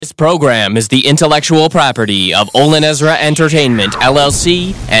program is the intellectual property of Olin Ezra Entertainment,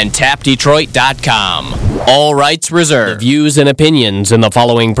 LLC, and TapDetroit.com. All rights reserved. The views and opinions in the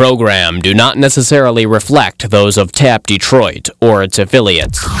following program do not necessarily reflect those of Tap Detroit or its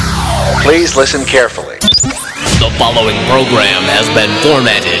affiliates. Please listen carefully. The following program has been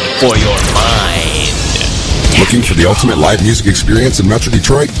formatted for your mind. Looking for the ultimate live music experience in Metro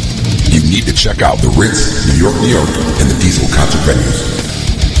Detroit? You need to check out the Ritz, New York, and the Diesel concert venues.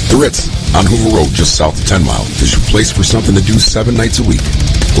 The Ritz, on Hoover Road, just south of 10 Mile, is your place for something to do 7 nights a week.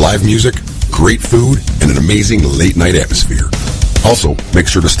 Live music, great food, and an amazing late-night atmosphere. Also, make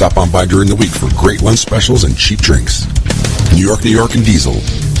sure to stop on by during the week for great lunch specials and cheap drinks. New York, and Diesel,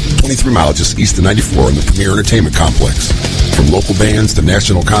 23 Mile just east of 94 in the Premier Entertainment Complex. From local bands to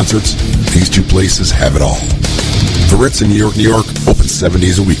national concerts, these two places have it all. The Ritz in New York, open 7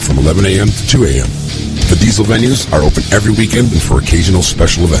 days a week from 11 a.m. to 2 a.m. The Diesel venues are open every weekend and for occasional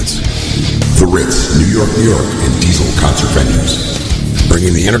special events. The Ritz, New York, and Diesel concert venues.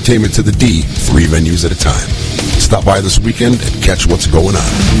 Bringing the entertainment to the D, 3 venues at a time. Stop by this weekend and catch what's going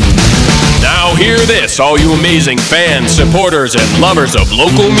on. Now hear this, all you amazing fans, supporters, and lovers of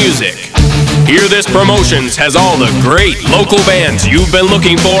local music. Hear This Promotions has all the great local bands you've been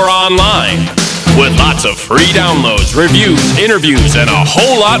looking for online. With lots of free downloads, reviews, interviews, and a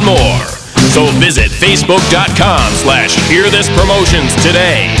whole lot more. So visit Facebook.com/HearThisPromotions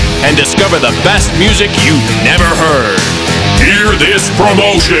today and discover the best music you've never heard. Hear This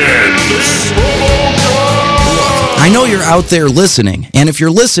Promotions! I know you're out there listening, and if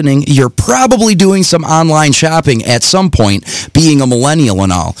you're listening, you're probably doing some online shopping at some point, being a millennial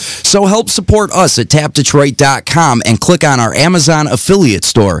and all. So help support us at TapDetroit.com and click on our Amazon affiliate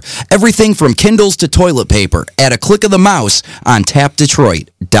store. Everything from Kindles to toilet paper at a click of the mouse on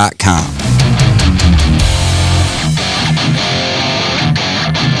TapDetroit.com.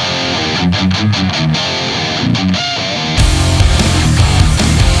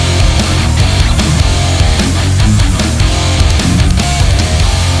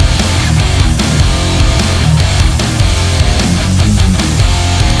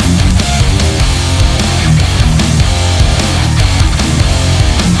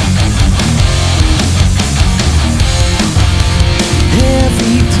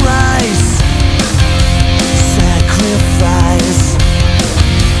 Heavy price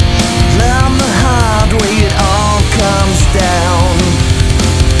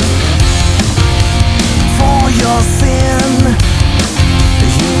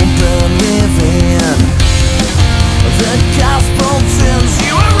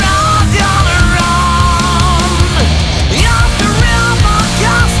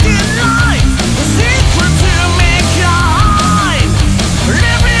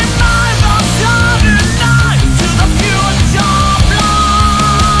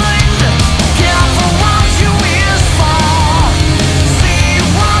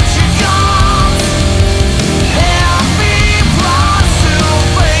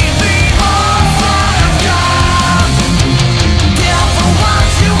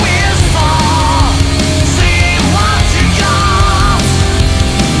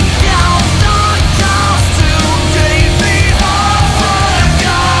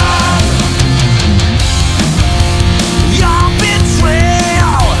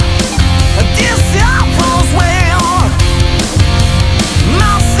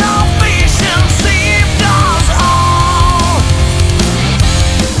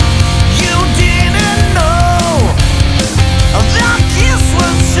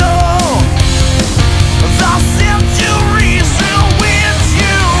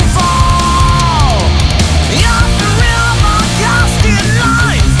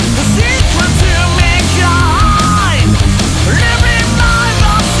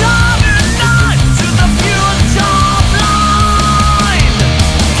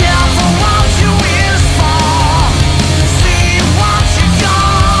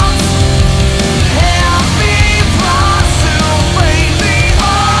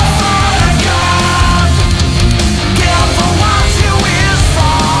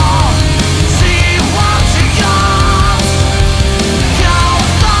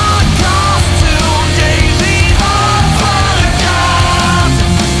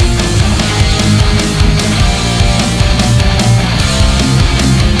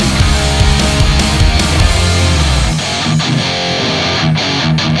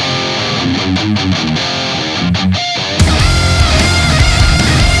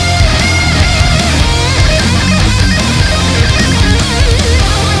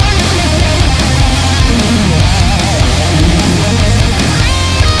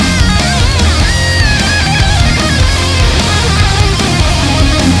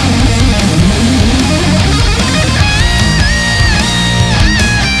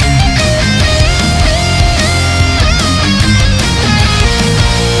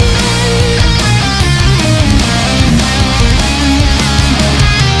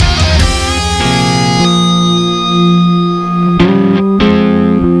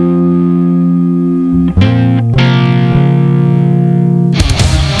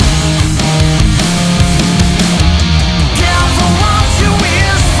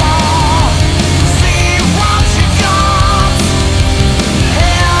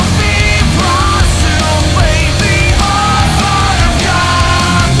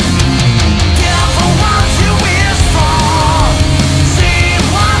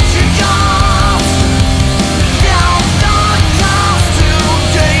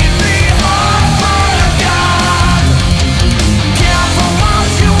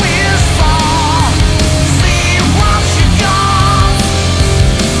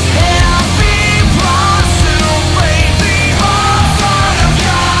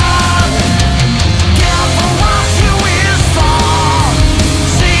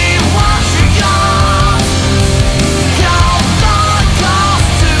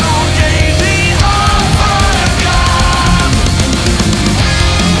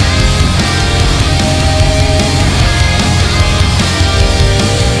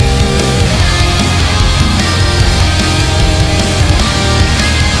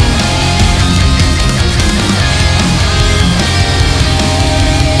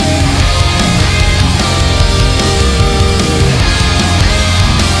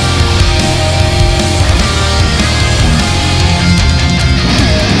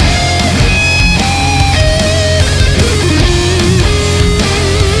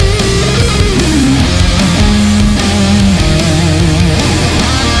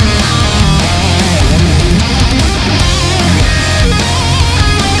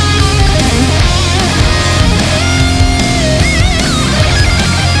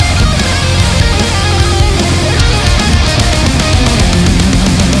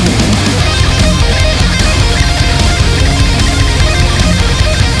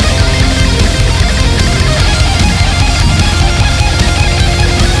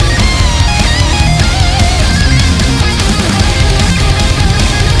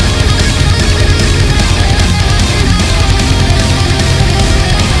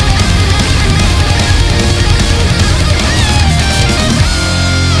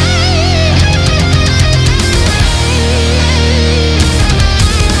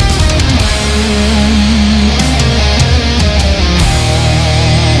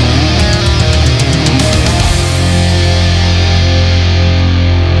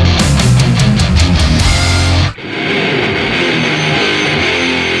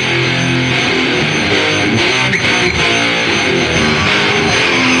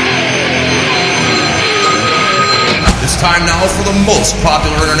time now for the most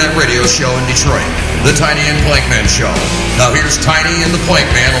popular internet radio show in Detroit, the Tiny and Plankman Show. Now here's Tiny and the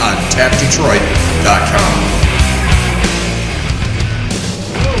Plankman on TapDetroit.com.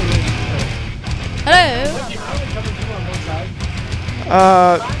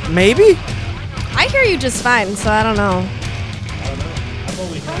 Hello. Maybe? I hear you just fine, so I don't know.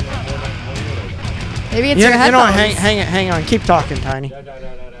 Maybe it's your headphones. Hang on. Keep talking, Tiny.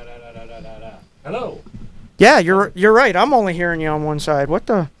 Hello. Yeah, you're right. I'm only hearing you on one side. What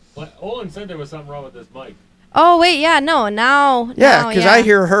the? Olin said there was something wrong with this mic. Oh, wait, yeah, no, now. Yeah, because I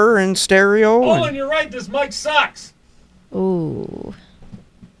hear her in stereo. Olin, you're right. This mic sucks. Ooh.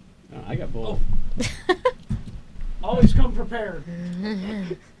 I got both. Always come prepared.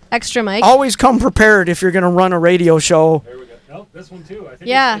 Extra mic. Always come prepared if you're going to run a radio show. There we go. Nope, this one too. I think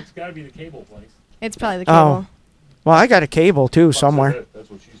it's got to be the cable place. It's probably the cable. Oh. Well, I got a cable too somewhere.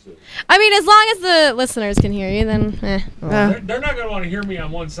 That's what she said. I mean, as long as the listeners can hear you, then They're not going to want to hear me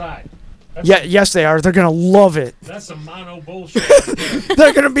on one side. Yes, they are. They're going to love it. That's some mono bullshit.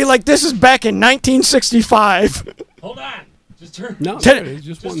 They're going to be like, this is back in 1965. Hold on. Just turn. No,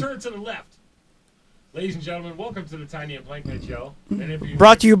 just turn to the left. Ladies and gentlemen, welcome to the Tiny and Plankman Show. And if you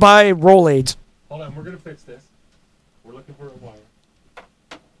Brought to you by Rolaids. Hold on, we're going to fix this. We're looking for a wire.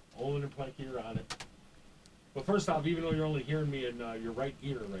 Olin and Planky are on it. But first off, even though you're only hearing me in your right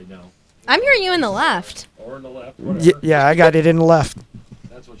ear right now. I'm hearing you in the left. Or in the left, whatever. Yeah, I got it in the left.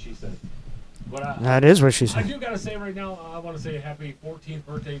 That's what she said. But That is what she I said. do got to say right now, I want to say happy 14th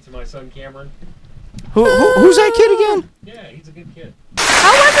birthday to my son Cameron. Who's that kid again? Yeah, he's a good kid.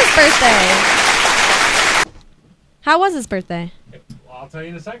 How was his birthday? How was his birthday? I'll tell you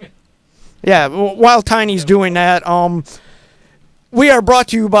in a second. Yeah, while Tiny's doing that, we are brought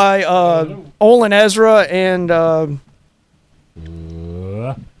to you by Olin Ezra and oh,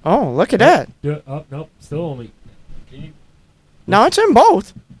 look at that. Nope, still only. Can you? No, it's in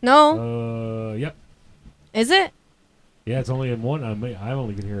both. No. Yep. Is it? Yeah, it's only in one. I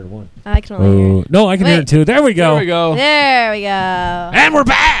only can hear it in one. I can only hear it. No, I can hear it too. There we go. There we go. There we go. And we're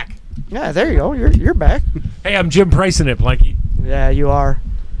back. Yeah, there you go. You're back. Hey, I'm Jim Price in it, Planky. Yeah, you are.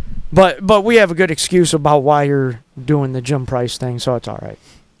 But we have a good excuse about why you're doing the Jim Price thing, so it's all right.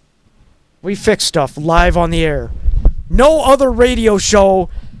 We fix stuff live on the air. No other radio show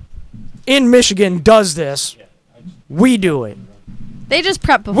in Michigan does this. We do it. They just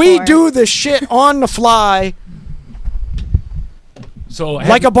prep before. We do the shit on the fly. So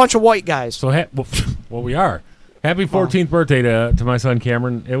like a bunch of white guys. So well, we are. Happy 14th birthday to my son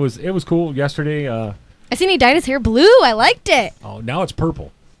Cameron. It was cool yesterday. I seen he dyed his hair blue. I liked it. Oh, now it's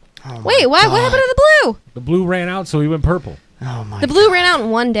purple. Oh Wait, what happened to the blue? The blue ran out, so he went purple. Oh my! The blue ran out in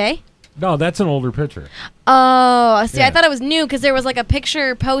one day. No, that's an older picture. Oh, see, Yeah. I thought it was new because there was like a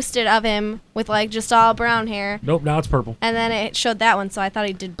picture posted of him with like just all brown hair. Nope, now it's purple. And then it showed that one, so I thought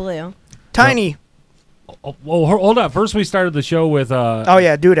he did blue. Tiny. Oh, well, hold up. First, we started the show with oh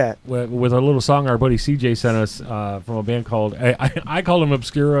yeah, do that. with a little song our buddy CJ sent us from a band called I call them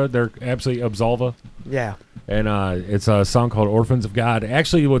Obscura. They're absolutely Absolva. Yeah. And it's a song called Orphans of God.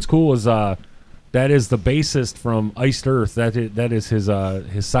 Actually, what's cool is that is the bassist from Iced Earth. That is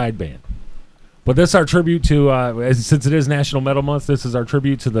his side band. But this is our tribute to since it is National Metal Month. This is our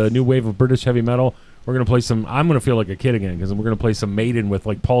tribute to the new wave of British heavy metal. We're gonna play some. I'm gonna feel like a kid again because we're gonna play some Maiden with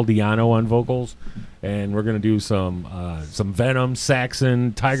like Paul Di'Anno on vocals, and we're gonna do some Venom,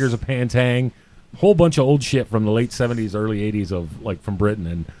 Saxon, Tigers of Pantang, whole bunch of old shit from the late '70s, early '80s of like from Britain,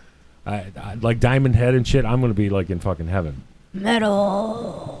 and I like Diamond Head and shit. I'm gonna be like in fucking heaven.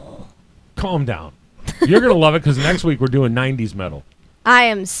 Metal. Calm down. You're gonna love it because next week we're doing '90s metal. I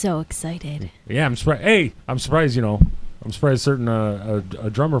am so excited. Yeah, I'm surprised. Hey, I'm surprised. I'm surprised. Certain a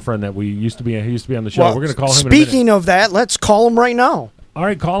drummer friend that he used to be on the show. Well, we're gonna call him. Speaking of that, let's call him right now. All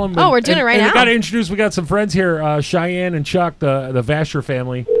right, call him. Oh, we're doing it right now. We got to introduce. We got some friends here. Cheyenne and Chuck, the Vasher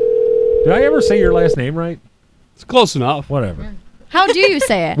family. Did I ever say your last name right? It's close enough. Whatever. How do you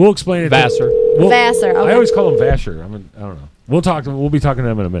say it? We'll explain it. Vassar. Vassar. Okay. I always call him Vasher. I don't know. We'll be talking to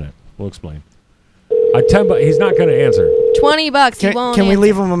him in a minute. We'll explain. $10. He's not going to answer. $20. He won't. Can we answer.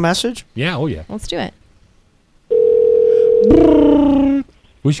 leave him a message? Yeah. Oh yeah. Let's do it.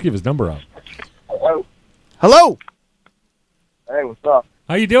 We should give his number out. Hello. Hello. Hey, what's up?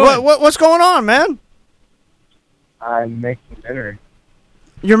 How you doing? What's going on, man? I'm making dinner.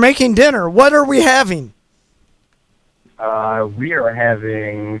 You're making dinner. What are we having? We are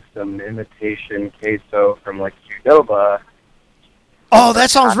having some imitation queso from like Qdoba. Oh,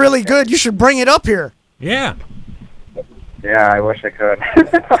 that sounds really good. You should bring it up here. Yeah. Yeah, I wish I could.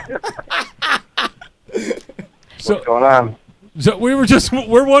 What's going on? So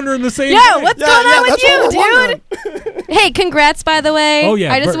we're wondering the same. Yeah, thing. what's going on with you, dude? Hey, congrats, by the way. Oh,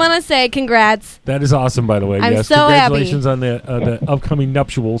 yeah, I just Bert. want to say congrats. That is awesome, by the way. I'm yes, so happy. congratulations on the upcoming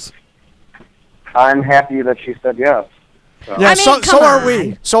nuptials. I'm happy that she said yes. So. Yeah, I mean, so come are on.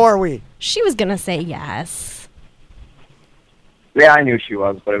 we. So are we. She was going to say yes. Yeah, I knew she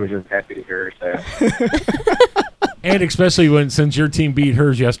was, but I was just happy to hear her say it. And especially since your team beat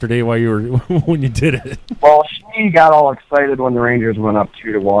hers yesterday while you were when you did it. Well, she got all excited when the Rangers went up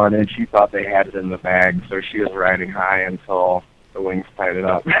 2-1, and she thought they had it in the bag, so she was riding high until the Wings tied it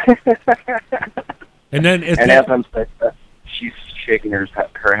up. And then as I'm saying that, she's shaking her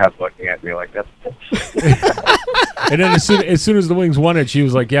head looking at me like, that's and then as soon as the Wings won it, she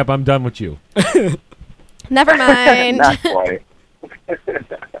was like, "Yep, I'm done with you." Never mind. Not quite.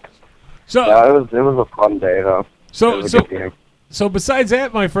 So no, it was a fun day, though. So besides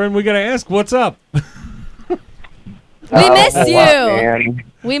that, my friend, we got to ask, what's up? We miss you. Man.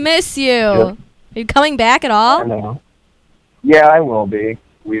 We miss you. Are you coming back at all? I know. Yeah, I will be.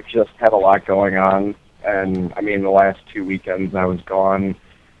 We've just had a lot going on, and I mean, the last 2 weekends I was gone.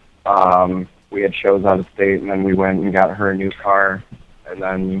 We had shows out of state, and then we went and got her a new car, and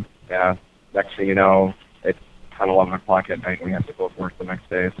then next thing you know, it's 10, 11 o'clock at night, and we have to go to work the next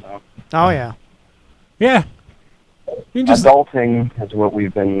day. So. Oh yeah. Yeah. You can just adulting is what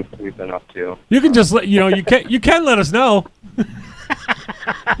we've been up to. You can just let you can let us know.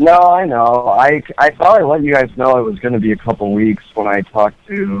 No, I know. I thought I let you guys know it was going to be a couple weeks when I talked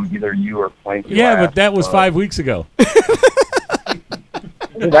to either you or Planky. Yeah, last, but that was 5 weeks ago. Is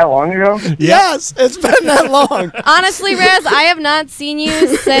it that long ago? Yes, it's been that long. Honestly, Raz, I have not seen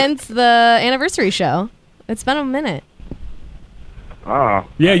you since the anniversary show. It's been a minute. Oh.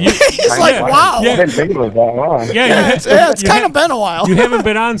 Yeah, He's like, wow. I didn't think it was that long. Yeah, it's kind of been a while. You haven't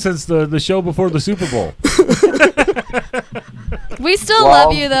been on since the show before the Super Bowl. We still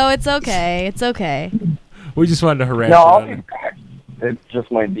love you, though. It's okay. It's okay. We just wanted to harass No, you. I'll be back. It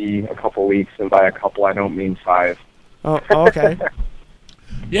just might be a couple weeks, and by a couple, I don't mean 5. Oh, okay.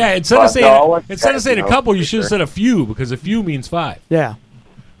 Yeah, instead of saying a couple, you should have said a few, because a few means 5. Yeah.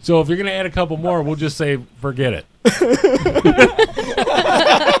 So if you're going to add a couple more, we'll just say forget it.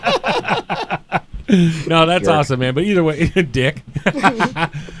 No, that's awesome, man. But either way, Dick.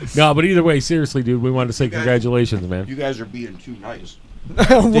 No, but either way, seriously, dude, we wanted to say congratulations, man. You guys are being too nice.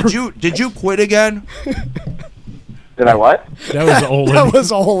 Did you quit again? Did I what? That was Olin. That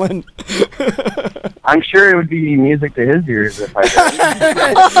was Olin. I'm sure it would be music to his ears if I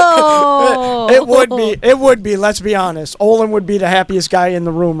did. Oh. It would be. It would be. Let's be honest. Olin would be the happiest guy in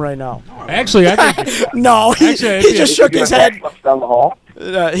the room right now. Actually, I think no. He just shook his head. Down the hall.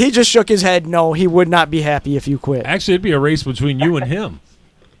 He just shook his head. No, he would not be happy if you quit. Actually, it'd be a race between you and him.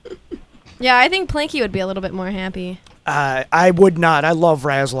 Yeah, I think Planky would be a little bit more happy. I would not. I love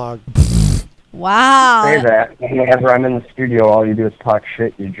Razlog. Wow. Say that. Whenever I'm in the studio, all you do is talk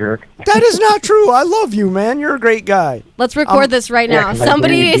shit, you jerk. That is not true. I love you, man. You're a great guy. Let's record this right now. 'cause I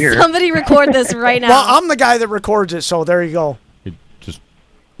bring you beer. Somebody record this right now. Well, I'm the guy that records it, so there you go.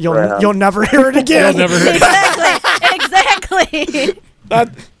 Right. You'll never hear it again. You'll never hear it. Exactly.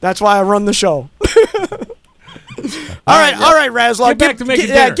 That's why I run the show. all right, Razlog. Get back to making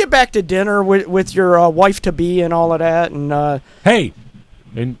dinner. Yeah, get back to dinner with your wife to be and all of that. And Hey,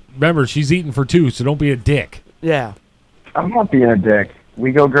 and remember, she's eating for 2, so don't be a dick. yeah. I'm not being a dick.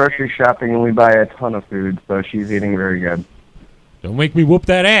 We go grocery shopping and we buy a ton of food, so she's eating very good. Don't make me whoop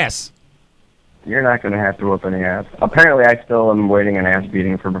that ass. You're not going to have to whoop any ass. Apparently, I still am waiting an ass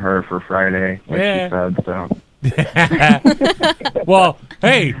beating from her for Friday, like Yeah. she said, so. Well,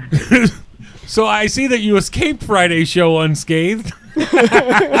 hey, so I see that you escaped Friday's show unscathed.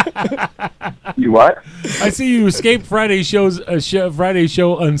 You what? I see you escaped Friday's show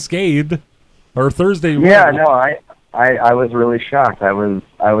unscathed, or Thursday. Yeah, no, I was really shocked. I was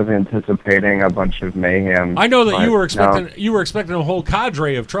anticipating a bunch of mayhem. I know that but you were no. expecting a whole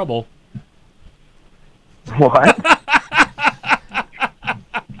cadre of trouble. What?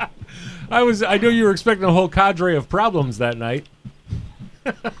 I know you were expecting a whole cadre of problems that night.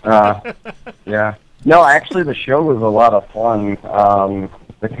 Yeah. No, actually, the show was a lot of fun.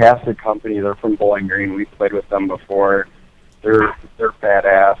 The Casket Company, they're from Bowling Green. We played with them before. They're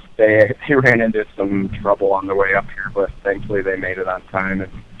badass. They ran into some trouble on the way up here, but thankfully they made it on time,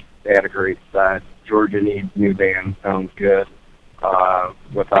 and they had a great set. Georgia Needs New Band sounds good.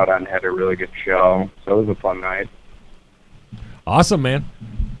 Without On had a really good show, so it was a fun night. Awesome, man.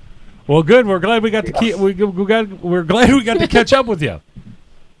 Well, good. We're glad we got to we're glad we got to catch up with you.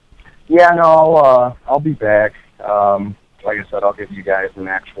 Yeah, no, I'll be back. Like I said, I'll give you guys an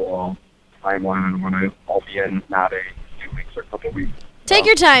actual timeline on when I'll be in, not a few weeks or a couple weeks. Take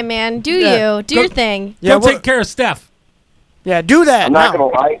your time, man. Do Yeah. you. Do your thing. Yeah, Go take care of Steph. Yeah, do that. I'm not now.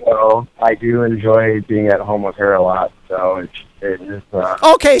 gonna lie though, I do enjoy being at home with her a lot. So it just.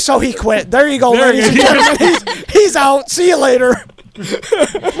 Okay, so he quit. There you go, There ladies and you go. gentlemen. He's out. See you later.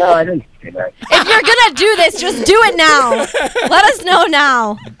 No, I didn't say that. If you're gonna do this, just do it now. Let us know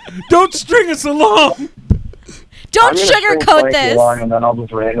now. Don't string us along. Don't I'm gonna string sugarcoat Frankie this. along, and then I'll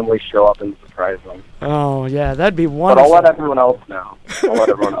just randomly show up and surprise them. Oh yeah, that'd be But wonderful. I'll let everyone else know. I'll let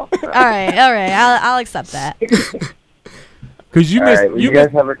everyone else know. All right. I'll accept that. Because you All missed. right, well, you you guys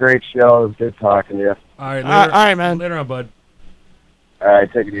have a great show. It was good talking to you. All right, All right, man. Later on, bud. All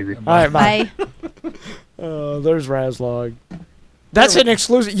right, take it easy. All right, bye. Bye. There's Razlog. That's an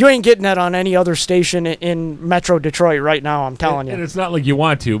exclusive. You ain't getting that on any other station in Metro Detroit right now. I'm telling And you. it's not like you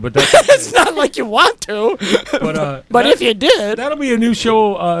want to, but that's. It's not like you want to. But But if you did, that'll be a new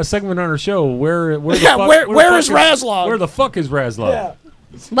show, segment on our show. Where the Yeah, fuck, where the is fuck Razlog? Where the fuck is Razlog?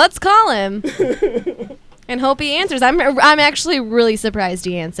 Let's call him and hope he answers. I'm actually really surprised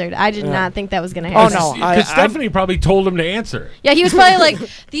he answered. I did not think that was gonna Oh, happen. no. Because Stephanie probably told him to answer. Yeah, he was probably like,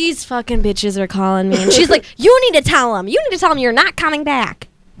 "These fucking bitches are calling me," and she's like, "You need to tell him. You need to tell him you're not coming back."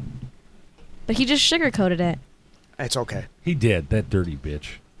 But he just sugarcoated it. it's okay. He did, that dirty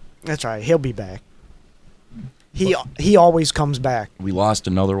bitch. That's all right. He'll be back. He always comes back. We lost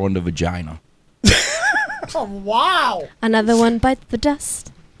another one to vagina. Oh, wow. Another one bites the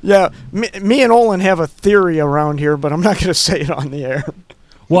dust. Yeah, me and Olin have a theory around here, but I'm not going to say it on the air.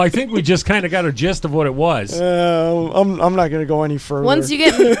 Well, I think we just kind of got a gist of what it was. I'm not going to go any further. Once you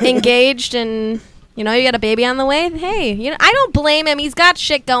get engaged and you got a baby on the way, hey, I don't blame him. He's got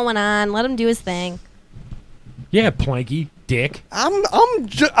shit going on. Let him do his thing. Yeah, Planky, dick.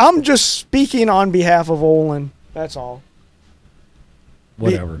 I'm just speaking on behalf of Olin. That's all.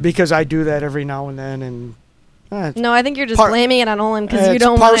 Whatever. Because I do that every now and then, and No, I think you're just Par- blaming it on Olin because you it's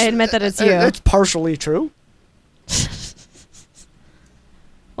don't want to parti- admit that it's you. It's partially true.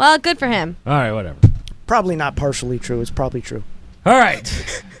 Well, good for him. All right, whatever. Probably not partially true. It's probably true. All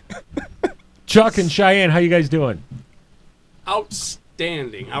right. Chuck and Cheyenne, how you guys doing?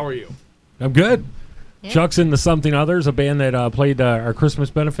 Outstanding. How are you? I'm good. Chuck's in the Something Others, a band that played our Christmas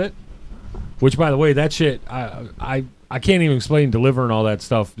benefit. Which, by the way, that shit, I can't even explain delivering all that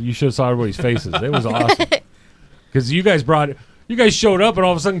stuff. You should have saw everybody's faces. It was awesome. Because you guys showed up and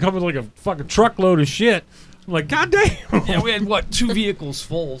all of a sudden come with like a fucking truckload of shit. I'm like, God damn. Yeah, we had 2 vehicles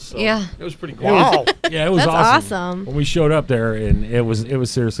full. So Yeah. it was pretty cool. Wow. Yeah, it was That's awesome. When we showed up there, and it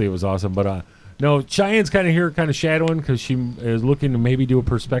was seriously, it was awesome. But no, Cheyenne's kind of here, kind of shadowing because she is looking to maybe do a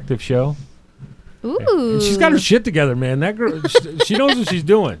perspective show. Ooh. And she's got her shit together, man. That girl, she knows what she's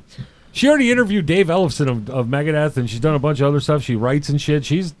doing. She already interviewed Dave Ellefson of Megadeth, and she's done a bunch of other stuff. She writes and shit.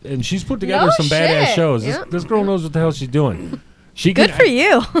 She's put together No some badass shit. shows. Yep. This girl knows what the hell she's doing. She Good can, for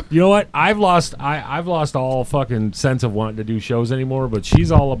you. You know what? I've lost all fucking sense of wanting to do shows anymore. But she's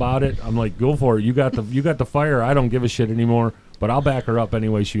all about it. I'm like, go for it. You got the fire. I don't give a shit anymore. But I'll back her up any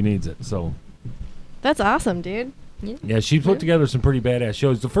way she needs it. So That's awesome, dude. yeah, she put together some pretty badass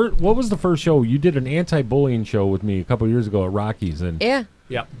shows. What was the first show? You did an anti-bullying show with me a couple years ago at Rockies, and Yeah.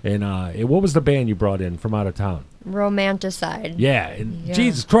 Yep. and what was the band you brought in from out of town? Romanticide. Yeah, and Yeah.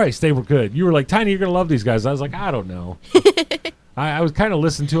 Jesus Christ, they were good. You were like, Tiny, you're gonna love these guys. I was like, I don't know. I was kind of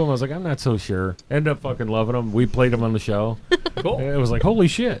listening to them. I was like, I'm not so sure. Ended up fucking loving them. We played them on the show. Cool. It was like, holy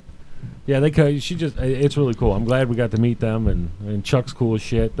shit. Yeah, it's really cool. I'm glad we got to meet them, and Chuck's cool as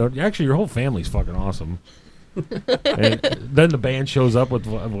shit. Actually, your whole family's fucking awesome. And then the band shows up with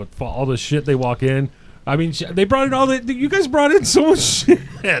all the shit they walk in. I mean, they brought in all the. You guys brought in so much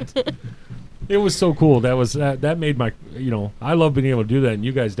shit. It was so cool. That made my. I love being able to do that, and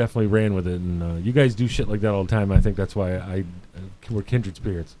you guys definitely ran with it. And you guys do shit like that all the time. I think that's why we're kindred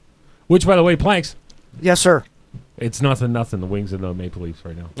spirits. Which, by the way, Planks. Yes, sir. It's nothing. The Wings and the Maple Leafs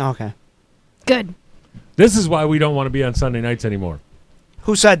right now. Okay. Good. This is why we don't want to be on Sunday nights anymore.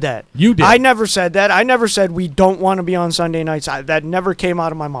 Who said that? You did. I never said that. I never said we don't want to be on Sunday nights. That never came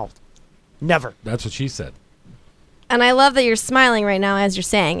out of my mouth. Never. That's what she said. And I love that you're smiling right now as you're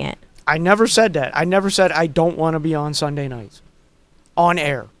saying it. I never said that. I never said I don't want to be on Sunday nights. On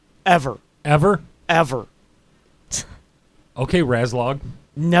air. Ever. Ever? Ever. Okay, Razlog.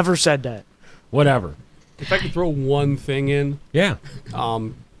 Never said that. Whatever. If I could throw one thing in. Yeah.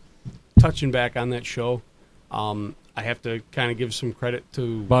 Touching back on that show, I have to kind of give some credit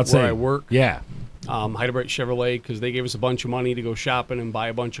to About where I saying, work. Yeah. Heidelberg Chevrolet, because they gave us a bunch of money to go shopping and buy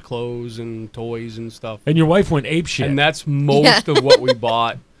a bunch of clothes and toys and stuff. And your wife went ape shit. And that's most of what we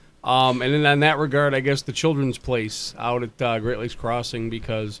bought. And then in that regard, I guess the children's place out at Great Lakes Crossing,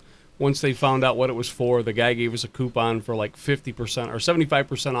 because once they found out what it was for, the guy gave us a coupon for like 50% or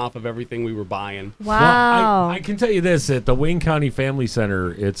 75% off of everything we were buying. Wow. Well, I can tell you this: at the Wayne County Family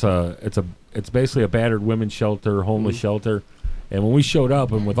Center, it's basically a battered women's shelter, homeless shelter. And when we showed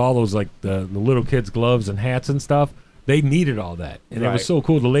up, and with all those like the little kids' gloves and hats and stuff, they needed all that, and it was so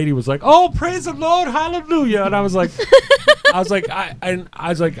cool. The lady was like, "Oh, praise the Lord, hallelujah!" And I was like,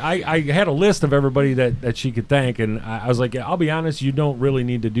 I had a list of everybody that she could thank, and I was like, I'll be honest, you don't really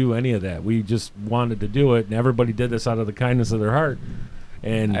need to do any of that. We just wanted to do it, and everybody did this out of the kindness of their heart.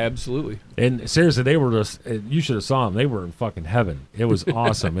 And absolutely, and seriously, they were just, you should have saw them. They were in fucking heaven. It was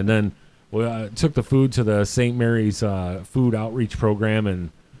awesome. And then we took the food to the St. Mary's food outreach program,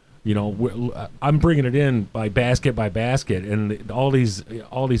 and you know, I'm bringing it in by basket, and all these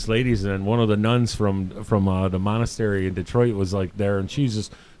ladies, and one of the nuns from the monastery in Detroit was like there, and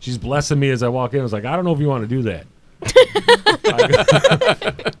she's blessing me as I walk in. I was like, I don't know if you want to do that.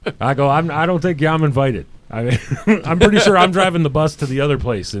 I don't think I'm invited. I'm pretty sure I'm driving the bus to the other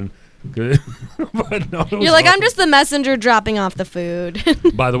place, and but no, you're like, I'm just the messenger dropping off the food.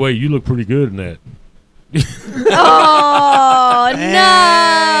 By the way, you look pretty good in that. Oh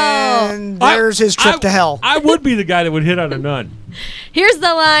no! And there's his trip to hell. I would be the guy that would hit on a nun. Here's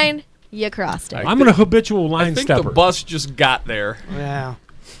the line. You crossed it. I'm an habitual line I think stepper. the bus just got there. Yeah.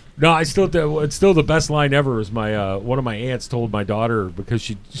 No, it's still the best line ever. Is my one of my aunts told my daughter, because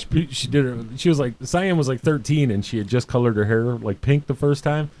she was like, Cyan was like 13 and she had just colored her hair like pink the first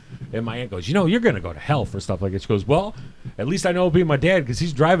time, and my aunt goes, you know, you're gonna go to hell for stuff like that. She goes, well, at least I know it'll be my dad because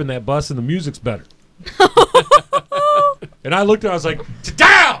he's driving that bus and the music's better. And I looked at her, I was like,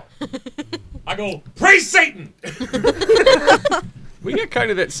 down. I go, praise Satan. We got kind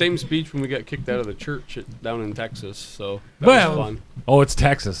of that same speech when we got kicked out of the church down in Texas, so that was fun. Oh, it's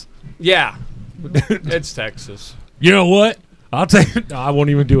Texas. Yeah, it's Texas. You know what? I'll take. No, I won't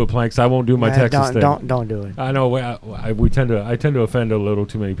even do it, Planks. I won't do my Texas thing. Don't do it. I know. I tend to offend a little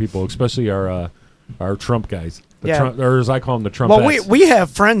too many people, especially our Trump guys. Trump, or as I call them, the Trump. Well, we have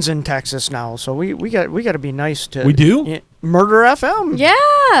friends in Texas now, so we got to be nice to. We do? Murder FM. Yeah.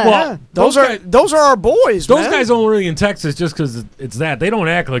 Well, those are our boys. Those guys aren't really in Texas just because it's that. They don't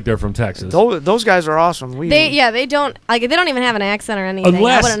act like they're from Texas. Those guys are awesome. They don't even have an accent or anything. I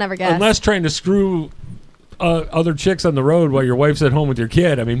would have never guessed. Unless trying to screw other chicks on the road while your wife's at home with your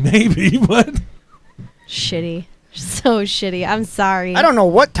kid. I mean, maybe, but shitty. So shitty. I'm sorry. I don't know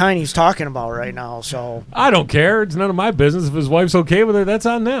what Tiny's talking about right now, so I don't care. It's none of my business. If his wife's okay with it, that's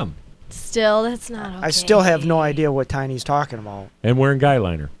on them. Still, that's not okay. I still have no idea what Tiny's talking about. And wearing guy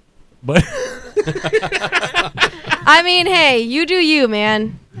liner. But I mean, hey, you do you,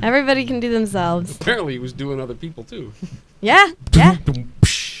 man. Everybody can do themselves. Apparently he was doing other people too. Yeah.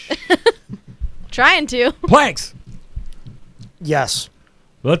 Trying to. Planks. Yes.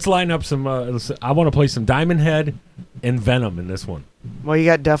 Let's line up some. I want to play some Diamond Head and Venom in this one. Well, you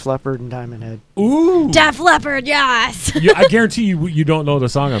got Def Leppard and Diamond Head. Ooh. Def Leppard, yes. I guarantee you don't know the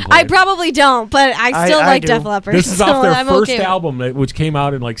song I'm playing. I probably don't, but I still like Def Leppard. This is off their first album, which came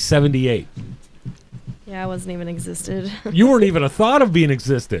out in like '78. Yeah, I wasn't even existed. You weren't even a thought of being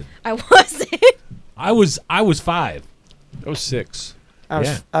existed. I wasn't. I was 5. I was 6. I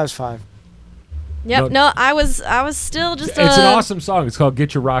was 5. Yep. No, I was still just. It's an awesome song. It's called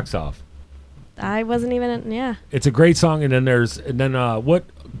 "Get Your Rocks Off." I wasn't even. Yeah. It's a great song, and then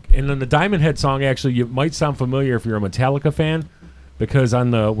the Diamond Head song. Actually, you might sound familiar if you're a Metallica fan, because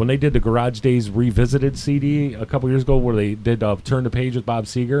when they did the Garage Days Revisited CD a couple years ago, where they did "Turn the Page" with Bob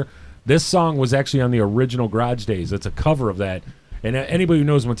Seger, this song was actually on the original Garage Days. It's a cover of that. And anybody who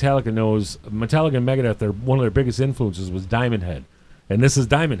knows Metallica knows Metallica and Megadeth. One of their biggest influences was Diamond Head. And this is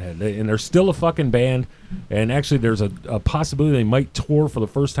Diamond Head, and they're still a fucking band. And actually, there's a possibility they might tour for the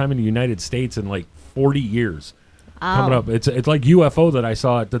first time in the United States in like 40 years. Coming up. It's like UFO that I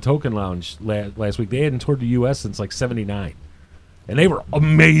saw at the Token Lounge last week. They hadn't toured the U.S. since like '79, and they were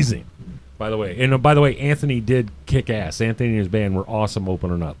amazing. By the way, Anthony did kick ass. Anthony and his band were awesome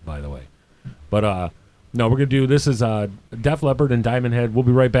opening up. By the way, but no, we're going to do, this is Def Leppard and Diamond Head. We'll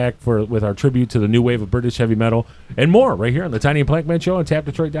be right back with our tribute to the new wave of British heavy metal and more right here on the Tiny and Plankman Show on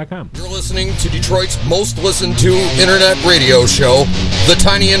TapDetroit.com. You're listening to Detroit's most listened to internet radio show, the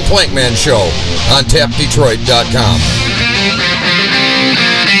Tiny and Plankman Show on TapDetroit.com.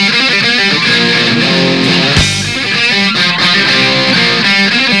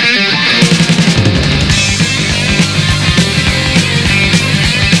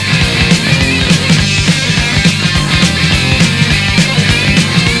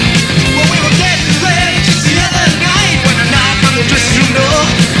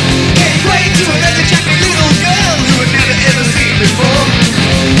 Before,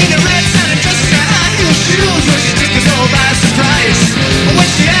 in the red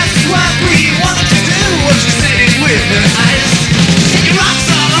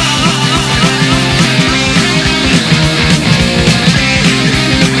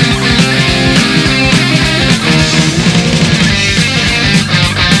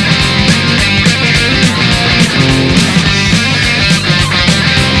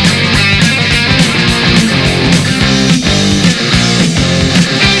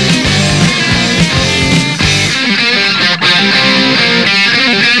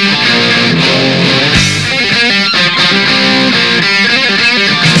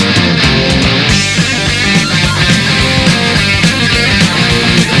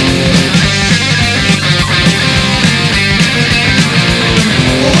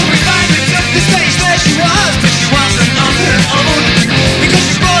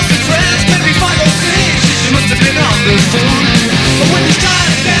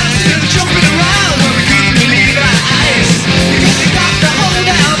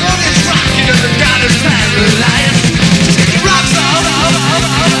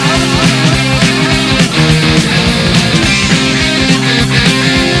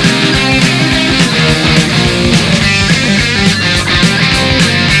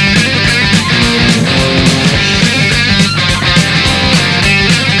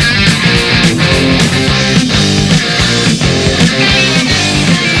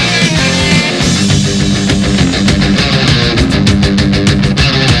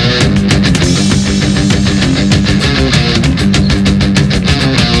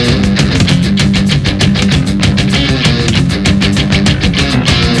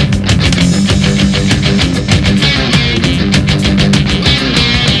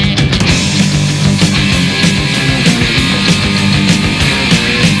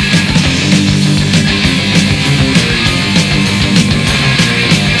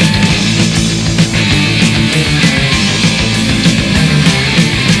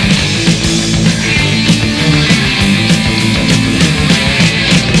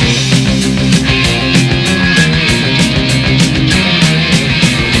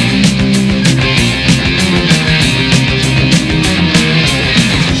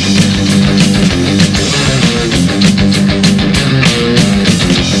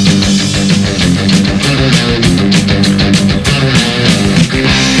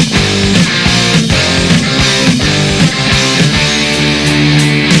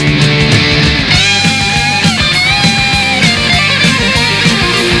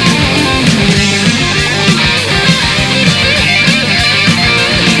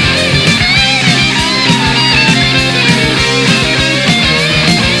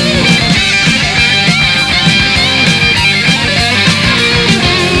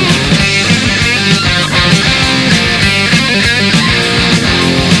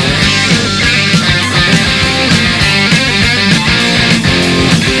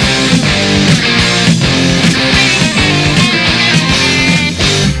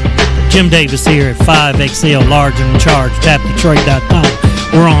Jim Davis here at 5XL Large and in Charge, tapdetroit.com.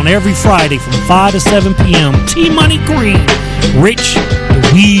 We're on every Friday from 5 to 7 p.m. T-Money Green, Rich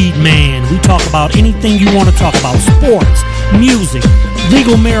the Weed Man. We talk about anything you want to talk about. Sports, music,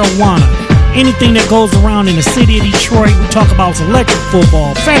 legal marijuana, anything that goes around in the city of Detroit. We talk about electric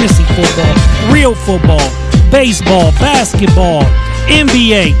football, fantasy football, real football, baseball, basketball,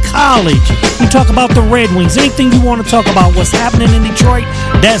 NBA, college. We talk about the Red Wings. Anything you want to talk about what's happening in Detroit,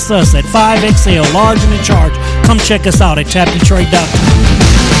 that's us at 5XL, Large and in Charge. Come check us out at tapdetroit.com.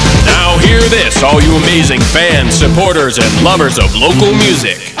 Now hear this, all you amazing fans, supporters, and lovers of local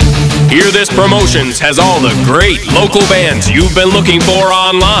music. Hear This Promotions has all the great local bands you've been looking for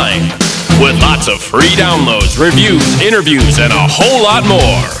online, with lots of free downloads, reviews, interviews, and a whole lot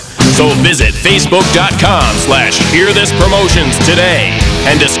more. So visit facebook.com/HearThisPromotions today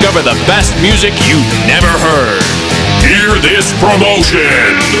and discover the best music you've never heard. Hear This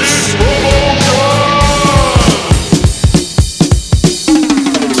Promotions.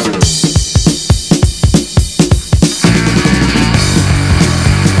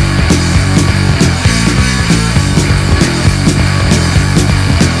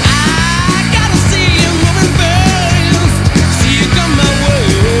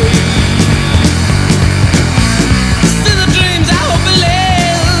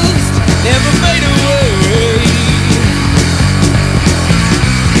 Never fade away.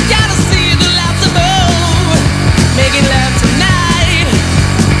 Gotta see the light.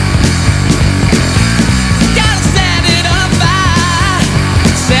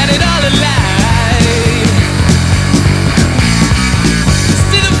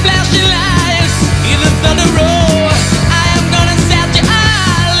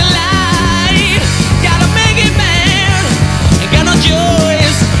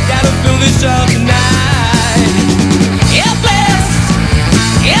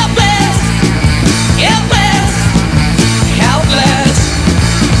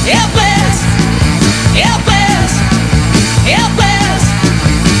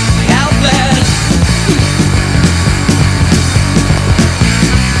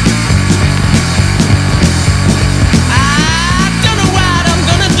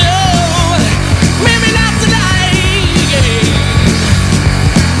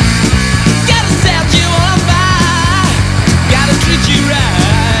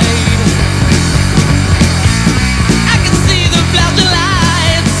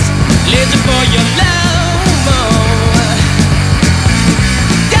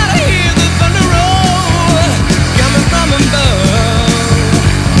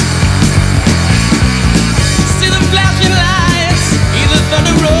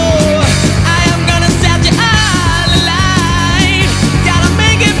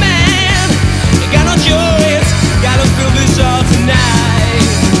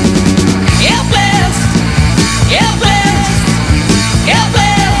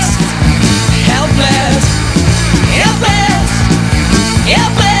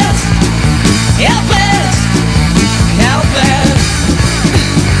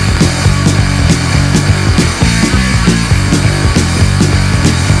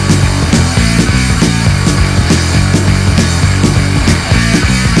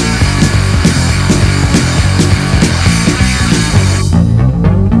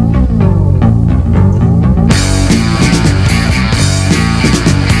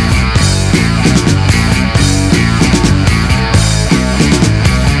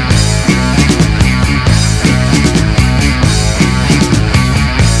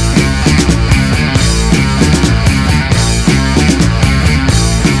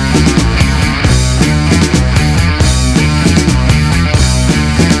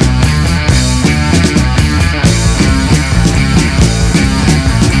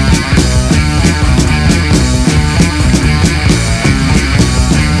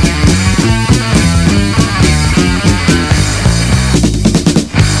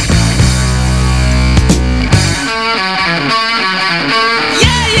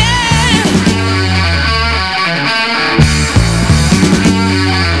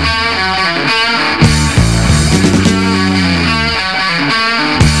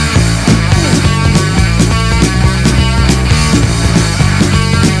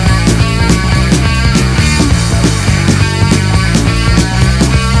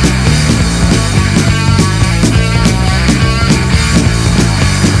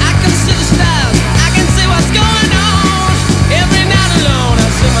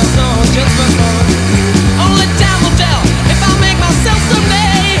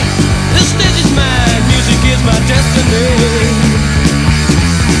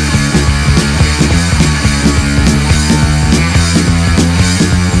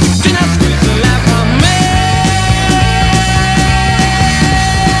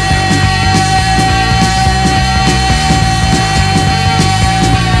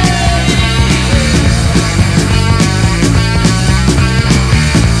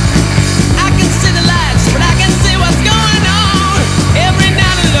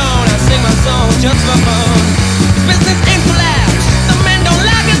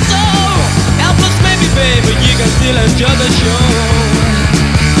 We'll enjoy the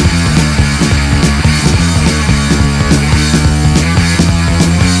show.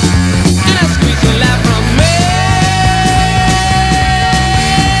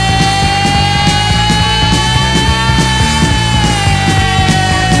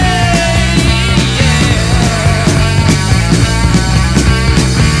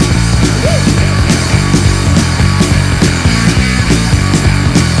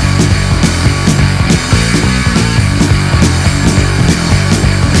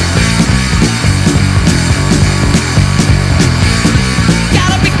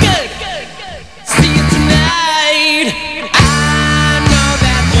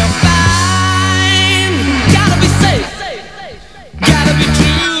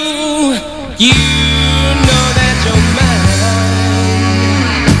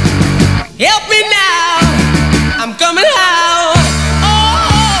 Help me now, I'm coming out. Oh,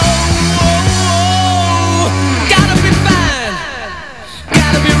 gotta be fine,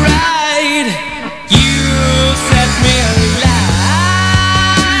 gotta be right. You set me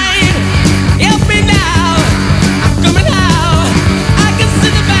alight. Help me now, I'm coming out. I can see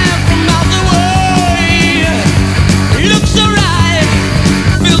the band from miles away. Looks so right,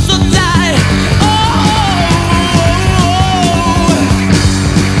 feels so tight.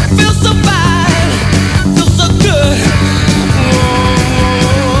 Feels so fine, feels so good.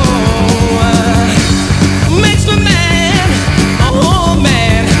 Makes me mad, oh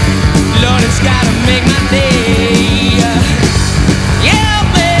man. Lord, it's gotta make my day.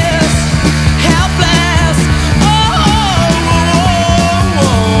 Helpless, helpless. Oh,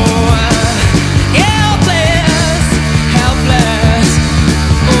 helpless, helpless.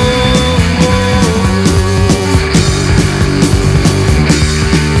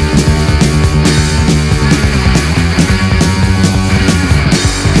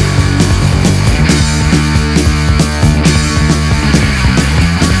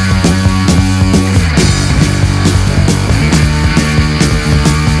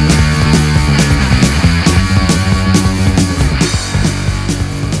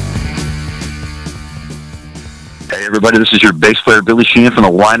 Hey everybody, this is your bass player Billy Sheehan from the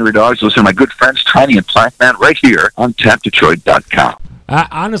Winery Dogs. Listen to my good friends Tiny and Plankman right here on TapDetroit.com.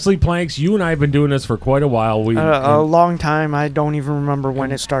 Honestly, Planks, you and I have been doing this for quite a while. A long time. I don't even remember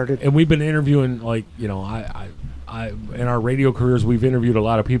when it started. And we've been interviewing, like, you know, I in our radio careers, we've interviewed a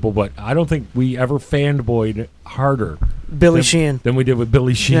lot of people, but I don't think we ever fanboyed harder Billy Sheehan than we did with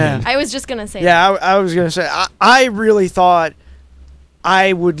Billy Sheehan. I was just gonna say. Yeah, I was gonna say. I really thought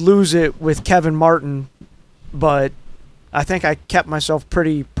I would lose it with Kevin Martin, but I think I kept myself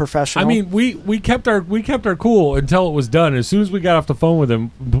pretty professional. I mean, we kept our cool until it was done. As soon as we got off the phone with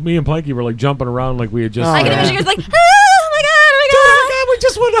him, me and Planky were like jumping around like we had just. I can imagine you guys like, oh my god, we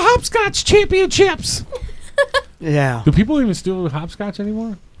just won the hopscotch championships. Yeah. Do people even still do hopscotch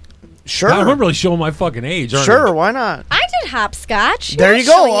anymore? Sure. I'm really showing my fucking age. Aren't Sure, I? why not? I did hopscotch. There you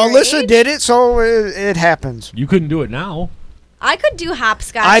go. Showing your Alyssa age. did it, so it happens. You couldn't do it now. I could do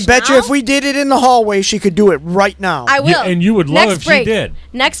hopscotch. I bet now. you if we did it in the hallway, she could do it right now. I will. Yeah, and you would love Next if break. she did.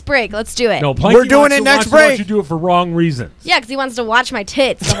 Next break, let's do it. No, Planky We're doing wants it to- next wants to watch break. you do it for wrong reasons. Yeah, because he wants to watch my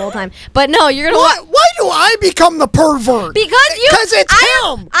tits the whole time. But no, you're gonna. Why do I become the pervert? Because you. 'Cause it's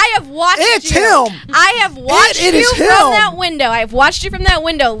him. I have watched It's you. him. I have watched It you is from him. that window. I have watched you from that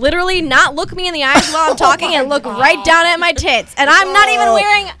window. Literally, not look me in the eyes while I'm talking and look right down at my tits. And I'm not even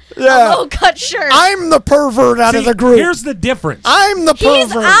wearing a low cut shirt. I'm the pervert out of See, the group. Here's the difference. I'm the pervert.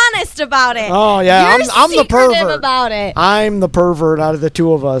 He's honest about it. Oh yeah, You're I'm the secretive pervert about it. I'm the pervert out of the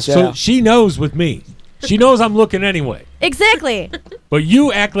two of us. Yeah. So she knows with me. She knows I'm looking anyway. Exactly. But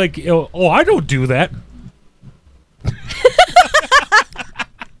you act like, oh, I don't do that.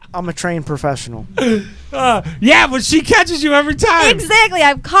 I'm a trained professional. Yeah, but she catches you every time. Exactly.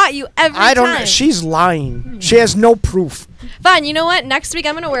 I've caught you every time. I don't know. She's lying. She has no proof. Fine. You know what? Next week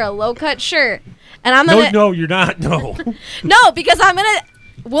I'm gonna wear a low cut shirt, and I'm No, gonna. no, you're not. No. No, because I'm gonna.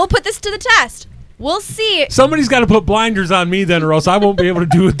 We'll put this to the test. We'll see. Somebody's got to put blinders on me then, or else I won't be able to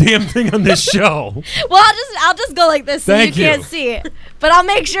do a damn thing on this show. Well, I'll just go like this so Thank you you. can't see it. But I'll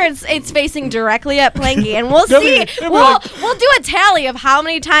make sure it's facing directly at Planky, and we'll They'll see. be- they'll be We'll like- we'll do a tally of how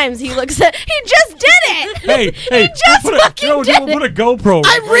many times he looks at. He just did it. Hey, he just we'll fucking did put a it. GoPro.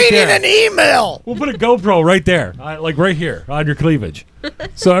 I'm right reading there. an email. We'll put a GoPro right there, like right here on your cleavage.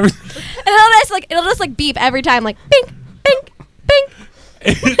 So every, And it'll just like beep every time, like bink, bink, bink.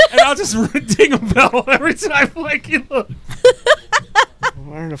 and I'll just ding a bell every time Planky looks.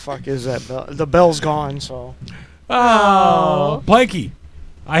 Where the fuck is that bell? The bell's gone. So. Oh, Planky,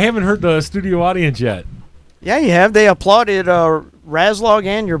 I haven't heard the studio audience yet. Yeah, you have. They applauded Razlog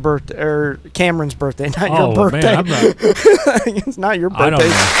and your birthday, or Cameron's birthday, not Oh, your birthday. man, I'm not- It's not your I don't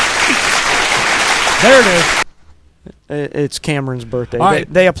birthday. There it is. It's Cameron's birthday. All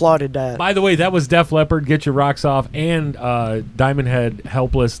right. They applauded that. By the way, that was Def Leppard, Get Your Rocks Off, and Diamond Head,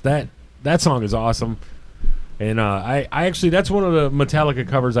 Helpless. That song is awesome. And I actually, that's one of the Metallica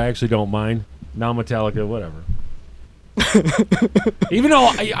covers I actually don't mind. Now Metallica, whatever. Even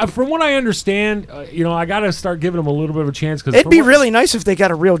though, from what I understand, I got to start giving them a little bit of a chance. Cause It'd be really nice if they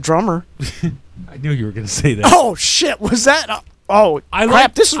got a real drummer. I knew you were going to say that. Oh, shit. Was that...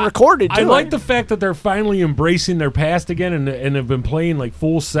 crap, this is recorded, I too. like the fact that they're finally embracing their past again and have been playing like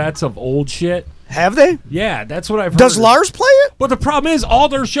full sets of old shit. Have they? Yeah, that's what I've heard. Does Lars play it? But the problem is, all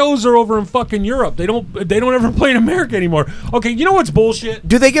their shows are over in fucking Europe. They don't ever play in America anymore. Okay, you know what's bullshit?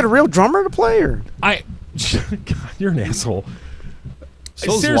 Do they get a real drummer to play, or? God, you're an asshole.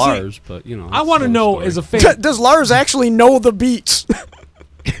 So's Seriously, Lars, but I want to know as a fan. Does Lars actually know the beats?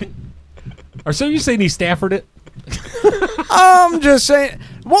 Or so you saying he Stafford it? I'm just saying.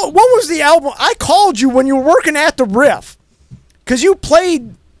 What was the album? I called you when you were working at the Riff, because you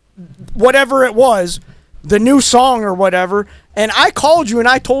played whatever it was, the new song or whatever, and I called you and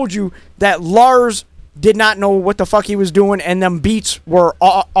I told you that Lars did not know what the fuck he was doing, and them beats were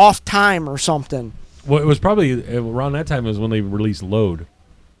off time or something. Well, it was probably around that time was when they released Load.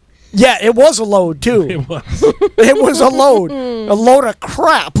 Yeah, it was a load too. It was. It was a load of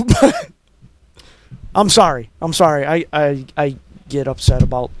crap. I'm sorry. I get upset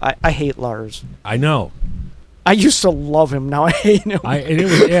about. I hate Lars. I know. I used to love him. Now I hate him.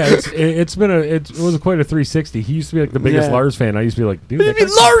 It was quite a 360. He used to be like the biggest Yeah. Lars fan. I used to be like, dude, that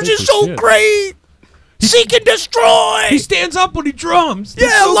guy's Lars sick is as so shit. great. Seek and destroy. He stands up when he drums.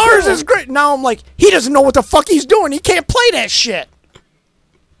 That's Yeah, so Lars cool. is great. Now I'm like, he doesn't know what the fuck he's doing. He can't play that shit.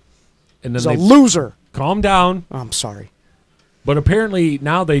 And then He's a they loser. calm down. I'm sorry. But apparently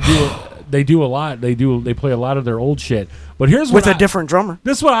now they do a lot. They play a lot of their old shit. But here's what With a different drummer.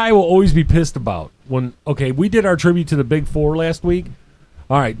 This is what I will always be pissed about. We did our tribute to the Big Four last week.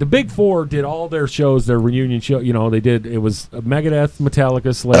 All right, the Big Four did all their shows, their reunion show. It was Megadeth,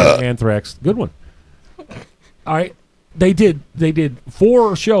 Metallica, Slayer, Anthrax. Good one. All right, they did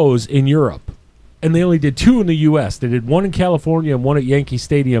 4 shows in Europe, and they only did 2 in the U.S. They did 1 in California and 1 at Yankee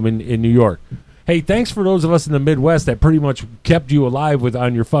Stadium in New York. Hey, thanks for those of us in the Midwest that pretty much kept you alive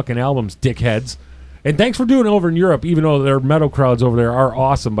on your fucking albums, dickheads. And thanks for doing it over in Europe, even though their metal crowds over there are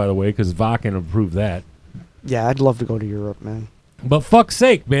awesome, by the way, because Vakken approved that. Yeah, I'd love to go to Europe, man. But fuck's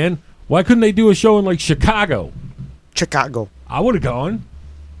sake, man. Why couldn't they do a show in, like, Chicago? Chicago. I would have gone.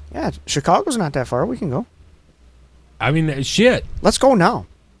 Yeah, Chicago's not that far. We can go. I mean, shit. Let's go now.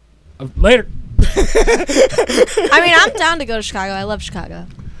 Later. I mean, I'm down to go to Chicago. I love Chicago.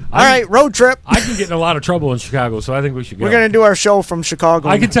 All right, road trip. I can get in a lot of trouble in Chicago, so I think we should go. We're going to do our show from Chicago.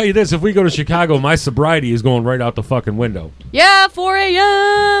 I can tell you this. If we go to Chicago, my sobriety is going right out the fucking window. Yeah, 4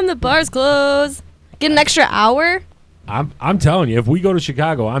 a.m. The bar's closed. Get an extra hour. I'm telling you, if we go to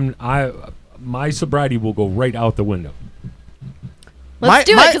Chicago, my sobriety will go right out the window. Let's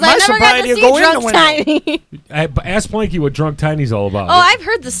do it, because I never got to see Drunk Tiny. Ask Planky what Drunk Tiny's all about. Oh, I've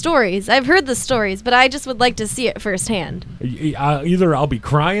heard the stories. But I just would like to see it firsthand. Either I'll be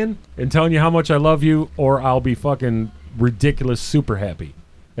crying and telling you how much I love you, or I'll be fucking ridiculous, super happy.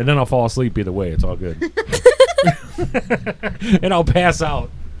 And then I'll fall asleep either way. It's all good. And I'll pass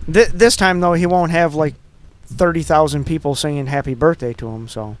out. This time, though, he won't have like 30,000 people singing happy birthday to him,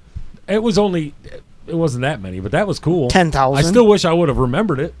 so. It wasn't that many, but that was cool. 10,000. I still wish I would have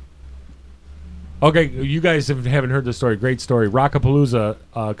remembered it. Okay, you guys haven't heard this story. Great story. Rockapalooza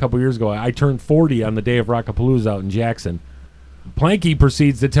a couple years ago. I turned 40 on the day of Rockapalooza out in Jackson. Planky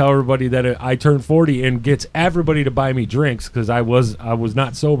proceeds to tell everybody that I turned 40 and gets everybody to buy me drinks because I was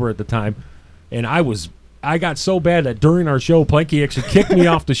not sober at the time, and I got so bad that during our show, Planky actually kicked me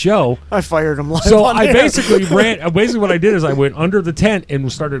off the show. I fired him live So on I air. basically what I did is I went under the tent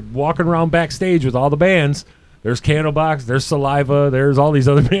and started walking around backstage with all the bands. There's Candlebox, there's Saliva, there's all these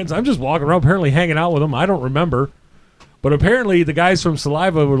other bands. I'm just walking around, apparently hanging out with them. I don't remember. But apparently the guys from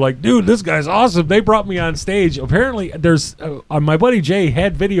Saliva were like, dude, this guy's awesome. They brought me on stage. Apparently there's, my buddy Jay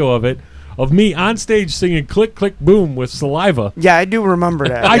had video of it, of me on stage singing Click, Click, Boom with Saliva. Yeah, I do remember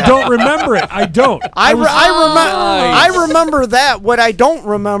that. I don't remember it. I don't. I remember that. What I don't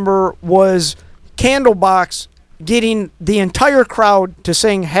remember was Candlebox getting the entire crowd to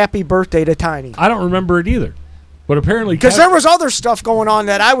sing happy birthday to Tiny. I don't remember it either. But apparently, Because there was other stuff going on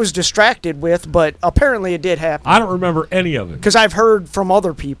that I was distracted with, but apparently it did happen. I don't remember any of it. Because I've heard from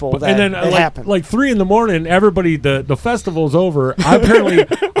other people that And then, it happened. like 3 a.m, everybody, the festival's over.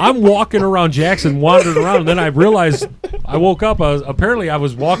 I'm walking around Jackson, wandering around, and then I realized I woke up. Apparently, I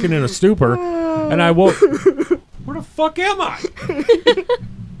was walking in a stupor, and I woke. Where the fuck am I?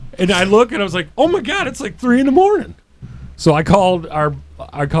 And I look, and I was like, "Oh my god, it's like 3 a.m." So I called our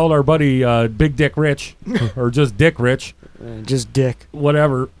buddy Big Dick Rich, or just Dick Rich, just Dick,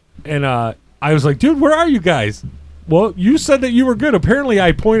 whatever. And I was like, "Dude, where are you guys?" Well, you said that you were good. Apparently,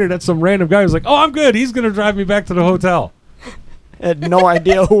 I pointed at some random guy. I was like, "Oh, I'm good. He's gonna drive me back to the hotel." Had no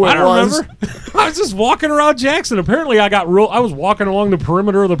idea who it I don't was. remember. I was just walking around Jackson. Apparently, I was walking along the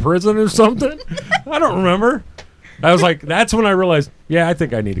perimeter of the prison or something. I don't remember. I was like, that's when I realized, yeah, I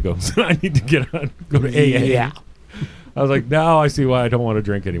think I need to go. I need to go to AA. Yeah. I was like, now I see why I don't want to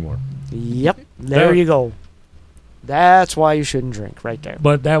drink anymore. Yep. There you go. That's why you shouldn't drink, right there.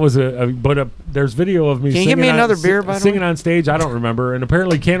 But that was there's video of me Can you singing give me another beer, by the singing way? on stage. I don't remember. And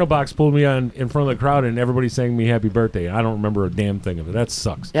apparently Candlebox pulled me on in front of the crowd and everybody sang me happy birthday. I don't remember a damn thing of it. That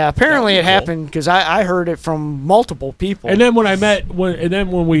sucks. Yeah, apparently it happened because I heard it from multiple people. And then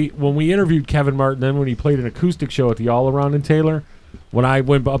when we interviewed Kevin Martin, then when he played an acoustic show at the All Around in Taylor, when I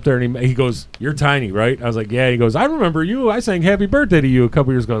went up there and he goes, "You're tiny, right?" I was like, "Yeah." He goes, "I remember you. I sang Happy Birthday to you a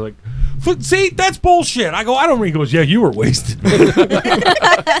couple years ago." I was like, "See, that's bullshit." I go, "I don't." He goes, "Yeah, you were wasted."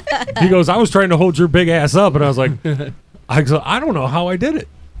 He goes, "I was trying to hold your big ass up," and I was like, "I don't know how I did it."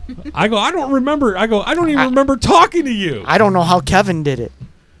 I go, "I don't remember." I go, "I don't even remember talking to you." I don't know how Kevin did it.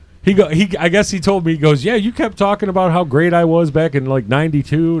 I guess he told me, he goes, "Yeah, you kept talking about how great I was back in like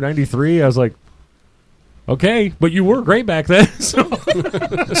 92, 93. I was like, "Okay, but you were great back then." So.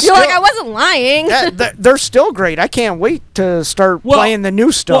 You're like, I wasn't lying. They're still great. I can't wait to start playing the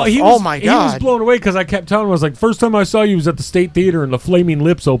new stuff. Oh my god! He was blown away because I kept telling him, I was like, first time I saw you was at the State Theater and the Flaming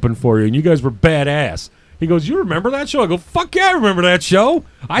Lips opened for you, and you guys were badass. He goes, "You remember that show?" I go, "Fuck yeah, I remember that show.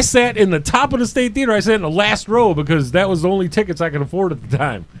 I sat in the top of the State Theater. I sat in the last row because that was the only tickets I could afford at the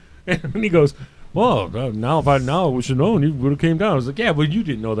time." And he goes, "Well, now if I we should know, and you would have came down." I was like, "Yeah, but you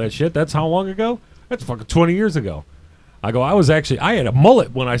didn't know that shit. That's how long ago? That's fucking 20 years ago." I go, I had a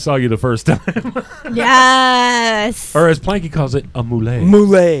mullet when I saw you the first time. Yes. Or as Planky calls it, a moulet.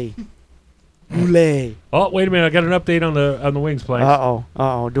 Moulet. Oh, wait a minute. I got an update on the Wings, Plank.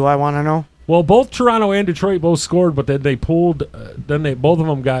 Uh-oh. Do I want to know? Well, both Toronto and Detroit both scored, but then they pulled, both of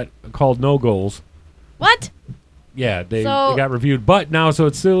them got called no goals. What? Yeah, they got reviewed. But now, so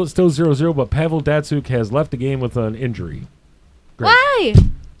it's still 0-0, but Pavel Datsuk has left the game with an injury. Great. Why?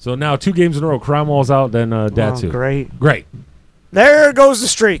 So now 2 games in a row. Cromwell's out, then Datsuk. Great. There goes the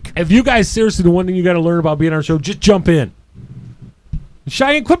streak. If you guys, seriously, the one thing you got to learn about being on our show, just jump in.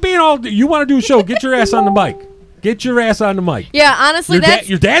 Cheyenne, quit being all, you want to do a show, get your ass on the mic. Get your ass on the mic. Yeah, honestly,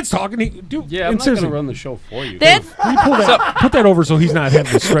 your dad's talking. Yeah, I'm not going to run the show for you. Put that over so he's not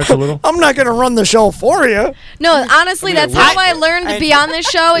having to stretch a little. I'm not going to run the show for you. No, honestly, that's how I learned to be on this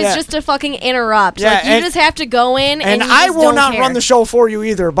show is just to fucking interrupt. Yeah, like, you just have to go in and you I just will don't not care. run the show for you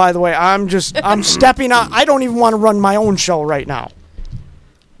either, by the way. I'm stepping out. I don't even want to run my own show right now.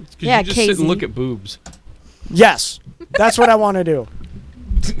 Yeah, you just sit and look at boobs. Yes, that's what I want to do.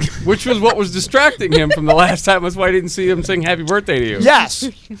 Which was what was distracting him from the last time. That's why I didn't see him sing happy birthday to you. Yes,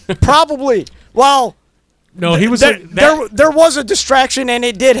 probably. Well, no, he was. There was a distraction, and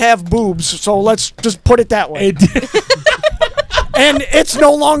it did have boobs. So let's just put it that way. It did. And it's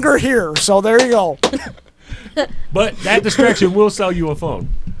no longer here. So there you go. But that distraction will sell you a phone.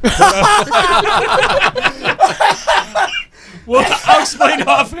 Well, I'll explain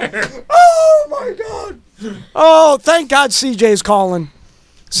off air. Oh my God! Oh, thank God, CJ's calling.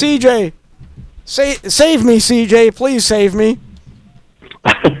 CJ, save me, CJ. Please save me.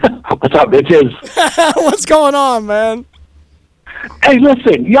 What's up, bitches? What's going on, man? Hey,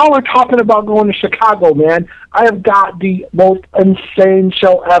 listen, y'all are talking about going to Chicago, man. I have got the most insane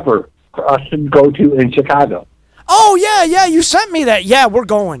show ever for us to go to in Chicago. Oh, yeah, you sent me that. Yeah, we're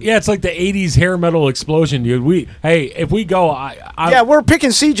going. Yeah, it's like the 80s hair metal explosion, dude. If we go, yeah, we're picking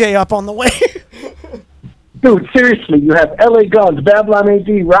CJ up on the way. Dude, seriously, you have LA Guns, Babylon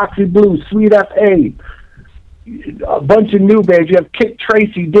AD, Roxy Blue, Sweet FA, a bunch of new bands. You have Kit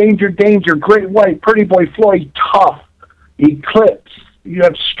Tracy, Danger, Great White, Pretty Boy Floyd, Tough, Eclipse. You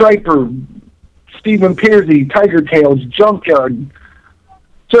have Striper, Stephen Pearsey, Tiger Tails, Junkyard,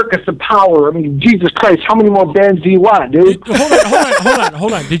 Circus of Power. I mean, Jesus Christ, how many more bands do you want, dude?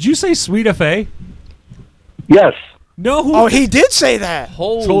 Hold on. Did you say Sweet FA? Yes. No. Oh, he did say that.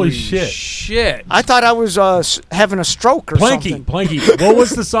 Holy shit. I thought I was having a stroke or something. Planky. What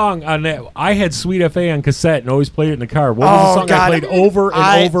was the song on that? I had Sweet FA on cassette and always played it in the car. What was the song I played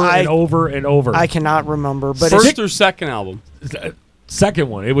over and over? I cannot remember. But first or second album? Second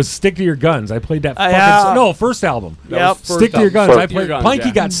one. It was Stick to Your Guns. I played that first album. Yep. Stick to Your Guns. I played.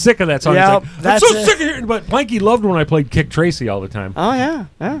 Planky got sick of that song. Yep, He's like, I'm so sick of hearing. But Planky loved when I played Kick Tracy all the time. Oh yeah.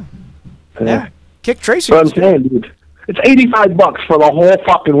 Kick Tracy. But I'm saying, dude, it's $85 for the whole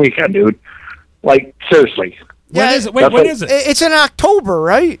fucking weekend, dude. Like, seriously. When is it? Wait, when is it? It's in October,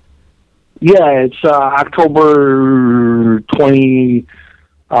 right? Yeah, it's October 20.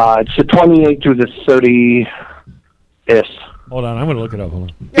 It's the 28th through the 30th. Hold on, I'm gonna look it up. Hold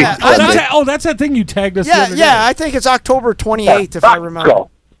on. Yeah, that's that thing you tagged us. Yeah, I think it's October 28th, if I remember.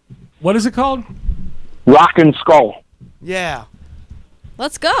 Skull. What is it called? Rock and Skull. Yeah.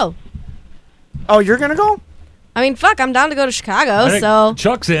 Let's go. Oh, you're gonna go? I mean, fuck, I'm down to go to Chicago, I think so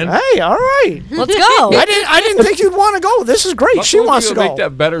Chuck's in. Hey, all right. let's go. I didn't think you'd want to go. This is great. She wants to go. Make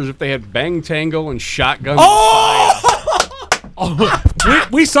that better is if they had Bang Tango and Shotgun.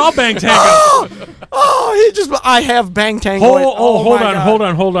 We saw Bang Tango. I have Bang Tango. Hold on.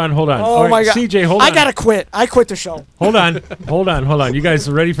 Oh All right, my god, CJ, hold on. I gotta quit. I quit the show. Hold on. You guys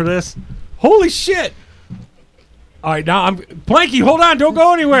ready for this? Holy shit! All right, now Planky. Hold on, don't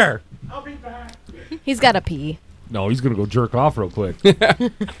go anywhere. He's got to pee. No, he's gonna go jerk off real quick. He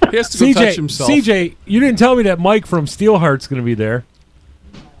has to go touch himself. CJ, you didn't tell me that Mike from Steelheart's gonna be there.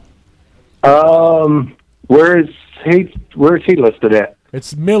 Where is he listed at?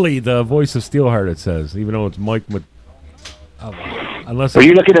 It's Millie, the voice of Steelheart. It says, even though it's Mike. Unless Are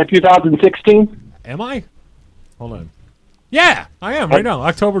you looking at 2016? Am I? Hold on. Yeah, I am right now.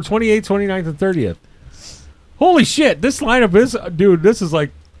 October 28th, 29th, and 30th. Holy shit! This lineup is, dude. This is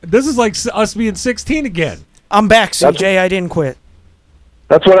like us being 16 again. I'm back, CJ. I didn't quit.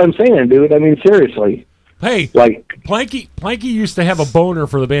 That's what I'm saying, dude. I mean, seriously. Hey, like Planky used to have a boner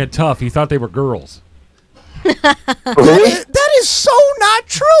for the band Tough. He thought they were girls. That is so not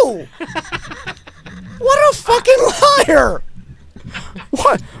true. What a fucking liar.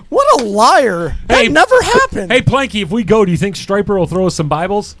 What a liar. That never happened. Hey, Planky, if we go, do you think Striper will throw us some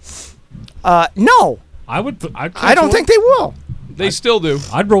Bibles? No. I don't think they will. They still do.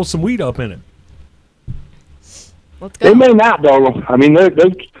 I'd roll some weed up in it. Let's go. They may not, though. I mean, they're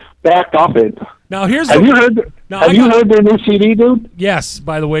backed off it. Now here's. Have you heard their new CD, dude? Yes,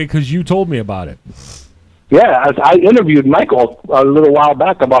 by the way, because you told me about it. Yeah, I interviewed Michael a little while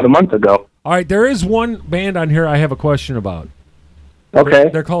back, about a month ago. All right, there is one band on here I have a question about. Okay.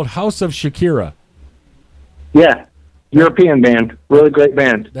 They're called House of Shakira. Yeah, European band, really great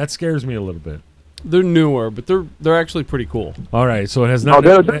band. That scares me a little bit. They're newer, but they're actually pretty cool. All right, so it has No,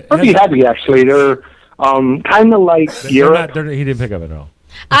 not. they're pretty heavy, actually. They're kind of like Europe. He didn't pick up at all.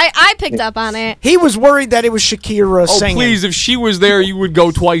 I picked up on it. He was worried that it was Shakira singing. Please, if she was there, you would go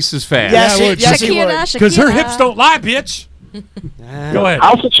twice as fast. Yes, he would. Because her hips don't lie, bitch. Go ahead.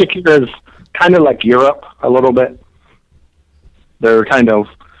 House of Shakira is kind of like Europe a little bit. They're kind of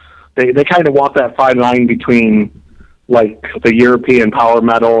they kind of walk that fine line between like the European power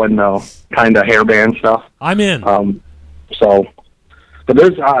metal and the kind of hair band stuff. I'm in. But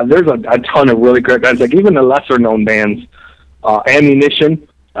there's a ton of really great bands. Like even the lesser known bands. Ammunition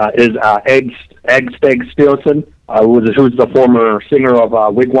is Egg Stilson, who's the former singer of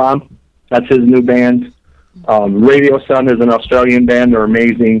Wigwam. That's his new band. Radio Sun is an Australian band. They're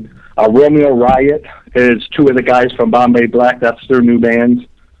amazing. Romeo Riot is two of the guys from Bombay Black. That's their new band.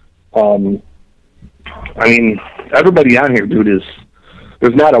 I mean, everybody on here, dude,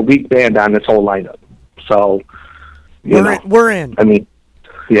 there's not a weak band on this whole lineup. So, we're in. I mean,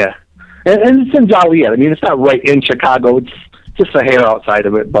 yeah. And it's in Joliet. I mean, it's not right in Chicago. It's just a hair outside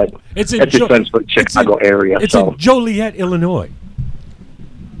of it, but it's in Chicago area. It's so. in Joliet, Illinois.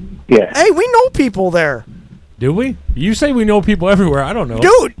 Yeah. Hey, we know people there. Do we? You say we know people everywhere. I don't know.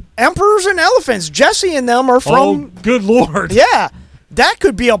 Dude, Emperors and Elephants. Jesse and them are from... Oh, good Lord. Yeah. That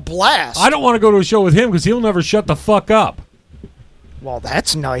could be a blast. I don't want to go to a show with him because he'll never shut the fuck up. Well,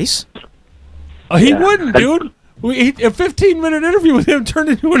 that's nice. He wouldn't, dude. A 15-minute interview with him turned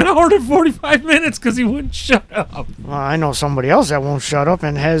into an hour to 45 minutes because he wouldn't shut up. Well, I know somebody else that won't shut up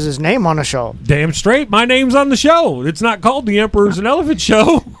and has his name on the show. Damn straight. My name's on the show. It's not called the Emperors and Elephant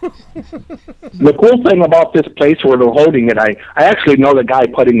Show. The cool thing about this place where they're holding it, I actually know the guy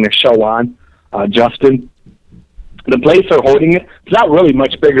putting the show on, Justin. The place they're holding it, it's not really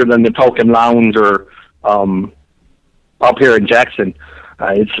much bigger than the Token Lounge or up here in Jackson.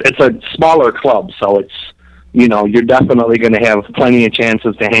 It's a smaller club, so it's, you're definitely going to have plenty of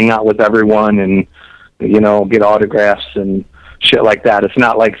chances to hang out with everyone, and get autographs and shit like that. It's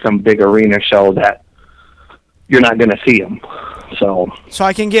not like some big arena show that you're not going to see them. So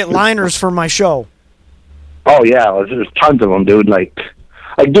I can get liners for my show. Oh yeah, there's tons of them, dude. Like,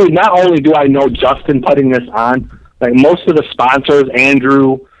 dude, not only do I know Justin putting this on, like most of the sponsors,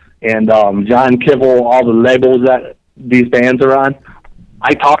 Andrew and John Kibble, all the labels that these bands are on,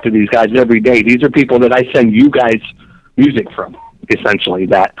 I talk to these guys every day. These are people that I send you guys music from, essentially,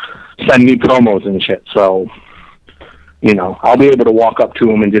 that send me promos and shit. So, I'll be able to walk up to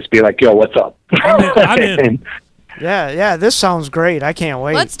them and just be like, yo, what's up? I'm in. Yeah, this sounds great. I can't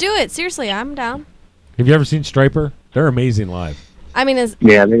wait. Let's do it. Seriously, I'm down. Have you ever seen Striper? They're amazing live. I mean,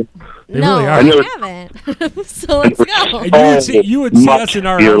 Yeah, They no, really are. I haven't. So let's go. You would see us in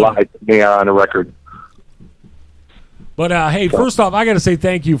our You're live on a record. But hey, first off, I got to say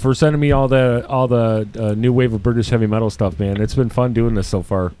thank you for sending me all the new wave of British heavy metal stuff, man. It's been fun doing this so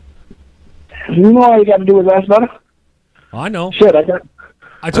far. You know all you got to do with that, brother? I know. Shit, I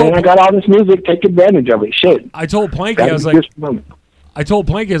got all this music. Take advantage of it. Shit. I told Planky, I was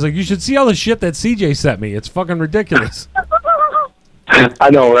like, you should see all the shit that CJ sent me. It's fucking ridiculous. I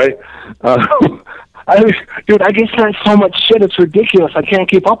know, right? Dude, I just got so much shit. It's ridiculous. I can't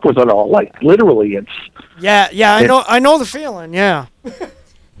keep up with it all. Like, literally, it's... Yeah, I know the feeling, yeah.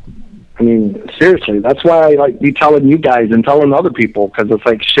 I mean, seriously, that's why I be telling you guys and telling other people, because it's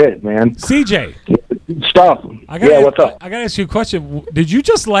like, shit, man. CJ. Stop. What's up? I got to ask you a question. Did you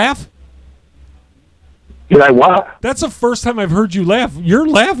just laugh? Did I what? That's the first time I've heard you laugh. Your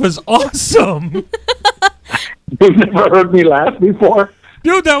laugh is awesome. You've never heard me laugh before?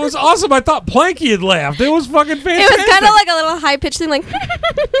 Dude, that was awesome. I thought Planky had laughed. It was fucking fantastic. It was kind of like a little high-pitched thing, like...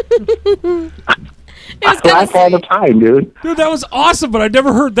 I laugh all the time, dude. Dude, that was awesome, but I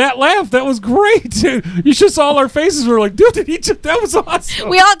never heard that laugh. That was great, dude. You should saw all our faces. We were like, dude, that was awesome.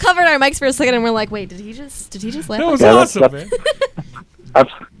 We all covered our mics for a second, and we're like, wait, did he just laugh? That was awesome, man.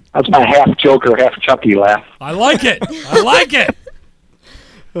 That's my half Joker, half Chucky laugh. I like it. I like it.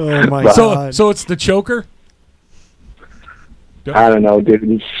 Oh, my God. So it's the choker? I don't know,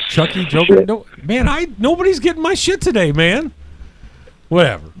 dude. Chucky, Joker? No, man, nobody's getting my shit today, man.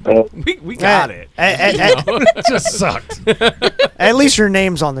 Whatever. We got it. It just sucked. At least your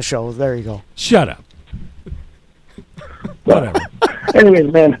name's on the show. There you go. Shut up. Whatever.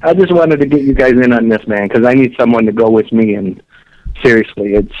 Anyways, man, I just wanted to get you guys in on this, man, because I need someone to go with me. And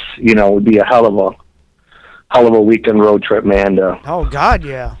seriously, it's it would be a hell of a weekend road trip, man. Oh God,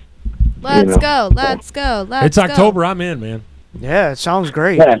 yeah. Let's go. Let's go. It's October. I'm in, man. Yeah, it sounds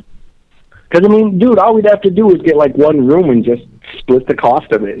great. Yeah. Because, I mean, dude, all we'd have to do is get, one room and just split the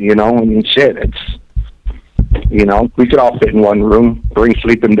cost of it, I mean, shit, it's, we could all fit in one room, bring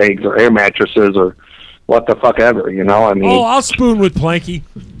sleeping bags or air mattresses or what the fuck ever, I mean. Oh, I'll spoon with Planky.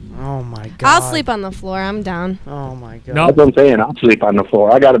 Oh, my God. I'll sleep on the floor. I'm down. Oh, my God. That's what I'm saying. I'll sleep on the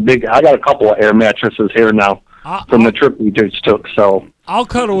floor. I got a couple of air mattresses here now from the trip we just took, so. I'll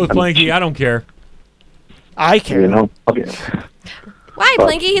cuddle with Planky. I don't care. I care. Okay. Why,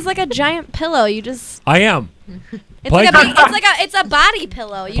 Planky? He's like a giant pillow. You just... I am. It's like it's a body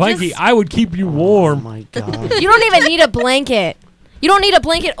pillow. You Planky, I would keep you warm. Oh, my God. You don't even need a blanket. You don't need a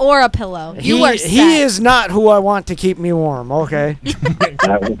blanket or a pillow. You are set. He is not who I want to keep me warm, okay?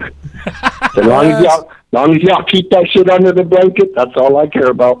 As long as y'all keep that shit under the blanket, that's all I care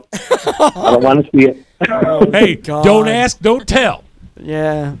about. I don't want to see it. Hey, don't ask, don't tell.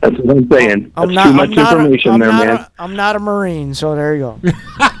 Yeah. That's what I'm saying. That's too much information there, man. I'm not a Marine, so there you go.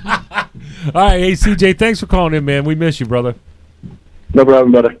 All right, hey, CJ, thanks for calling in, man. We miss you, brother. No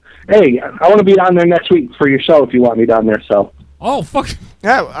problem, brother. Hey, I want to be down there next week for your show if you want me down there, so. Oh, fuck.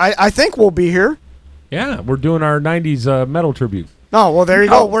 Yeah, I think we'll be here. Yeah, we're doing our 90s metal tribute. Oh, well, there you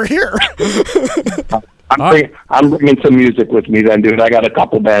go. We're here. I'm bringing some music with me then, dude. I got a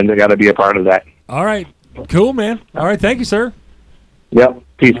couple bands that got to be a part of that. All right. Cool, man. All right, thank you, sir. Yep.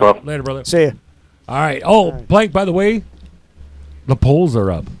 Peace, bro. Later, brother. See ya. All right. Oh, Blank, by the way, the polls are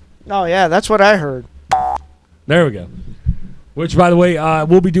up. Oh, yeah, that's what I heard. There we go. Which, by the way,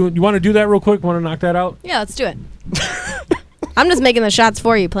 we'll be doing... You want to do that real quick? Want to knock that out? Yeah, let's do it. I'm just making the shots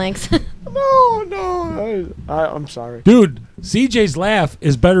for you, Planks. No. I'm sorry. Dude, CJ's laugh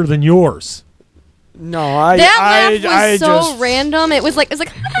is better than yours. No, that laugh was so random. It was like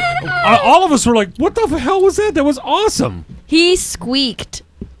all of us were like, what the hell was that? That was awesome. He squeaked.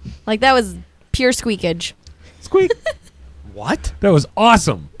 Like, that was pure squeakage. Squeak. What? That was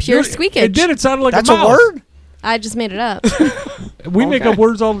awesome. Pure squeakage. It did. It sounded like That's a mouse. word? I just made it up. We make up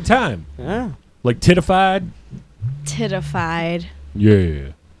words all the time. Yeah. Like titified. Titified.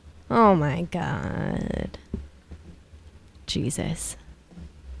 Yeah. Oh, my God. Jesus.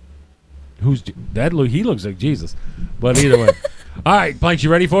 He looks like Jesus. But either way. All right, Planks,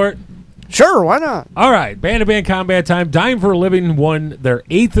 you ready for it? Sure, why not? All right, band-to-band combat time. Dying for a Living won their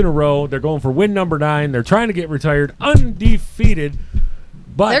 8th in a row. They're going for win number 9. They're trying to get retired undefeated.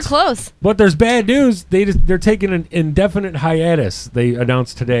 But They're close. But there's bad news. They're taking an indefinite hiatus. They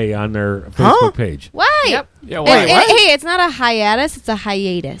announced today on their Facebook page. Why? Yeah, Hey, it's not a hiatus, it's a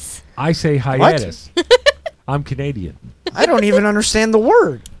hiatus. I say hiatus. I'm Canadian. I don't even understand the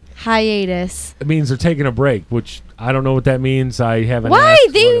word. Hiatus. It means they're taking a break, which I don't know what that means. I haven't Why?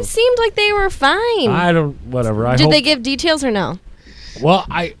 asked. They seemed like they were fine. I don't, whatever. Did they give details or no? Well,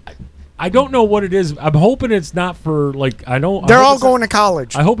 I don't know what it is. I'm hoping it's not for, like, They're all going to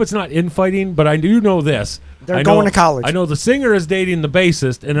college. I hope it's not infighting, but I do know this. They're going to college. I know the singer is dating the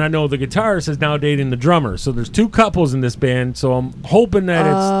bassist, and I know the guitarist is now dating the drummer. So there's 2 couples in this band, so I'm hoping that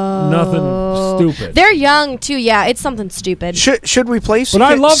it's nothing stupid. They're young, too. Yeah, it's something stupid. Should we play But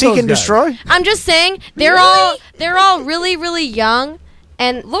I love Seek those and guys. Destroy? I'm just saying, they're all really, really young.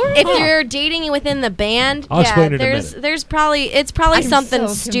 And if you're dating within the band, I'll explain it in a there's probably something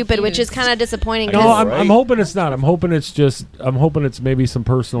so stupid, which is kind of disappointing. No, I'm hoping it's not. I'm hoping it's maybe some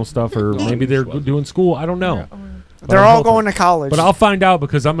personal stuff, or maybe they're doing school. I don't know. But They're I'm all hoping. going to college. But I'll find out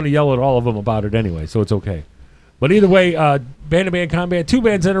because I'm going to yell at all of them about it anyway, so it's okay. But either way, band-to-band combat, 2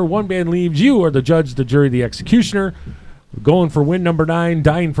 bands enter, 1 band leaves. You are the judge, the jury, the executioner. Going for win number 9,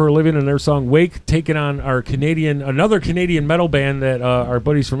 Dying for a Living, and their song Wake, taking on another Canadian metal band that our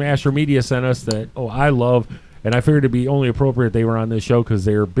buddies from Asher Media sent us that I love, and I figured it'd be only appropriate they were on this show because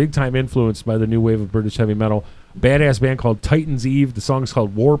they're big time influenced by the new wave of British heavy metal. Badass band called Titan's Eve. The song's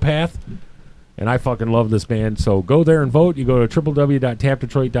called Warpath, and I fucking love this band. So go there and vote. You go to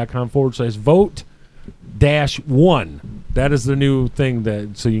www.tapdetroit.com/vote-1. That is the new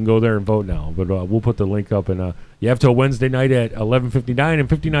thing so you can go there and vote now. But we'll put the link up, and you have till Wednesday night at 11:59 and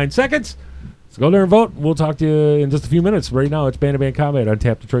 59 seconds. So go there and vote. We'll talk to you in just a few minutes. Right now, it's Band to Band Combat on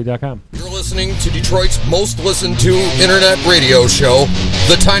tapdetroit.com. You're listening to Detroit's most listened to internet radio show,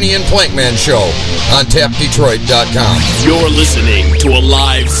 The Tiny and Plankman Show, on tapdetroit.com. You're listening to a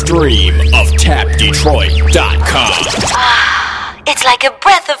live stream of tapdetroit.com. It's like a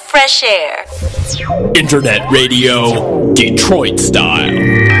breath of fresh air. Internet radio, Detroit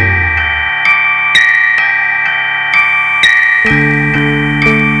style.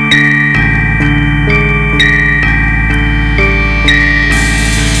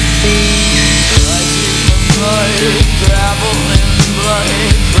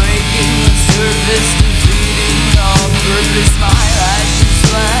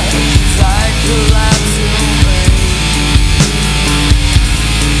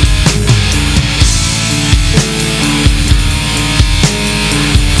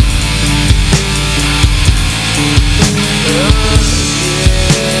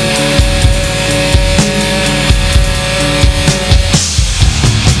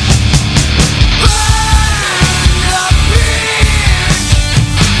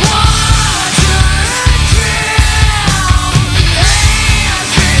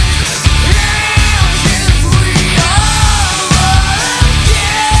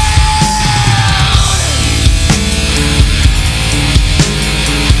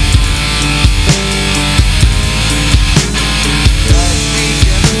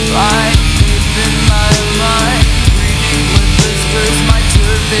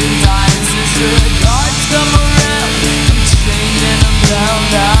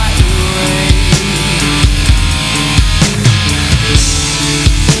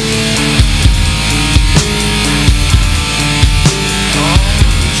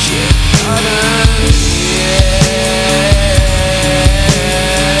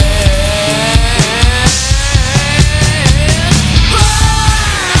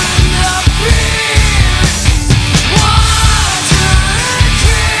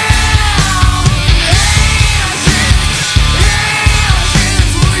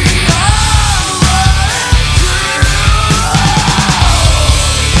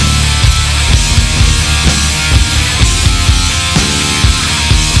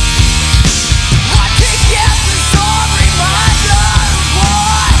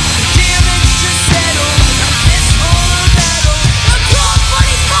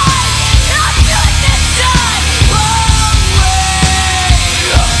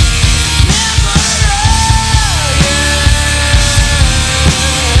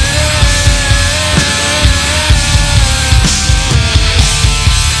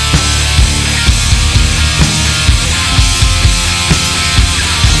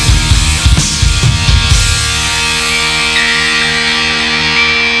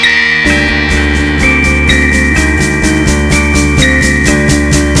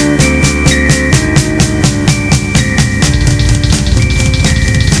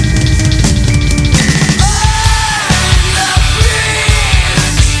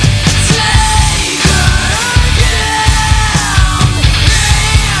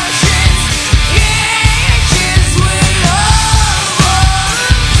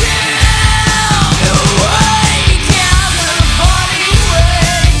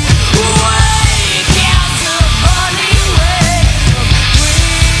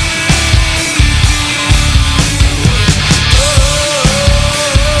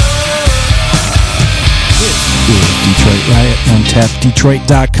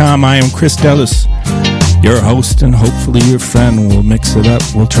 tapdetroit.com. I am Chris Dellis, your host, and hopefully your friend. We'll mix it up.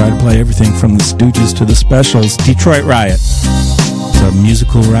 We'll try to play everything from the Stooges to the Specials. Detroit Riot. It's a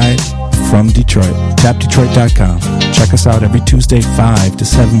musical riot from Detroit. Tapdetroit.com. Check us out every Tuesday, 5 to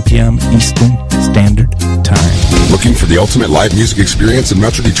 7 p.m. Eastern Standard Time. Looking for the ultimate live music experience in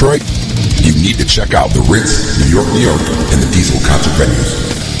Metro Detroit? You need to check out the Ritz, New York, and the Diesel concert venues.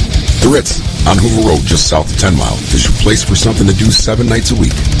 The Ritz, on Hoover Road, just south of 10 Mile, is your place for something to do 7 nights a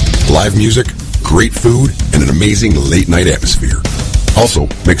week. Live music, great food, and an amazing late-night atmosphere. Also,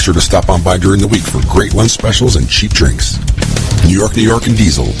 make sure to stop on by during the week for great lunch specials and cheap drinks. New York, and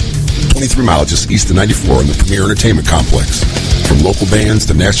Diesel, 23 miles just east of 94 in the Premier Entertainment Complex. From local bands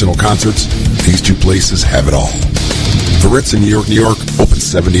to national concerts, these two places have it all. The Ritz in New York, open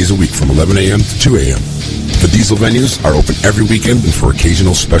 7 days a week from 11 a.m. to 2 a.m. The Diesel venues are open every weekend and for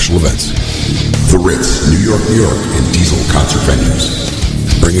occasional special events. The Ritz, New York, and Diesel concert venues.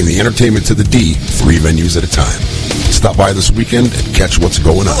 Bringing the entertainment to the D, 3 venues at a time. Stop by this weekend and catch what's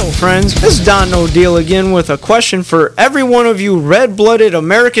going on. Hello, friends. This is Don No Deal again with a question for every one of you red-blooded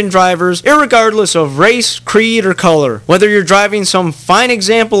American drivers, irregardless of race, creed, or color. Whether you're driving some fine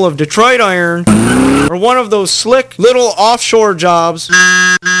example of Detroit iron or one of those slick little offshore jobs,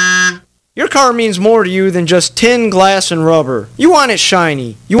 your car means more to you than just tin, glass, and rubber. You want it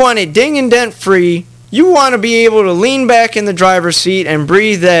shiny. You want it ding and dent free. You want to be able to lean back in the driver's seat and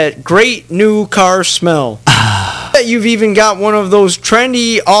breathe that great new car smell. Bet you've even got one of those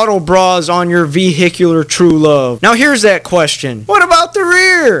trendy auto bras on your vehicular true love. Now here's that question. What about the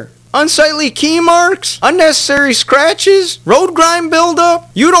rear? Unsightly key marks? Unnecessary scratches? Road grime buildup?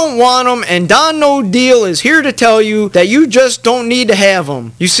 You don't want them, and Don No Deal is here to tell you that you just don't need to have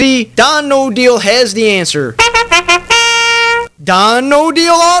them. You see, Don No Deal has the answer. Don No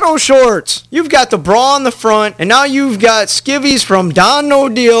Deal Auto Shorts. You've got the bra on the front, and now you've got skivvies from Don No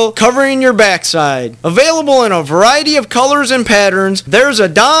Deal covering your backside. Available in a variety of colors and patterns, there's a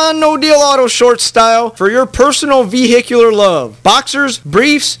Don No Deal Auto Shorts style for your personal vehicular love. Boxers,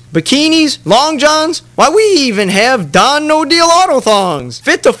 briefs, bikinis, long johns. Why, we even have Don No Deal Auto Thongs.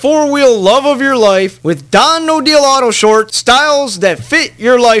 Fit the four-wheel love of your life with Don No Deal Auto Shorts, styles that fit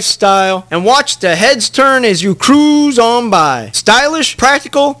your lifestyle, and watch the heads turn as you cruise on by. Stylish,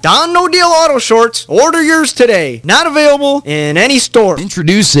 practical, Don No Deal Auto Shorts. Order yours today. Not available in any store.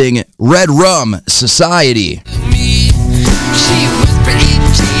 Introducing Red Rum Society. She whispered it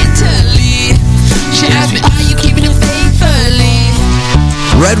gently. She asked me, are you keeping it faithfully?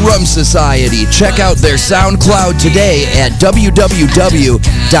 Red Rum Society. Check out their SoundCloud today at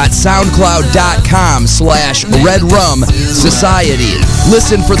www.soundcloud.com/Red Rum Society.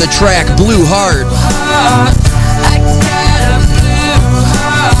 Listen for the track Blue Heart.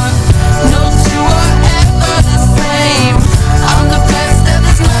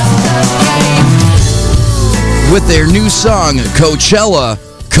 With their new song, Coachella,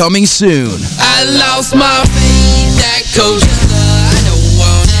 coming soon. I lost my faith at Coachella. I don't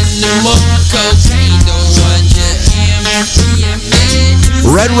want any more cocaine. Don't want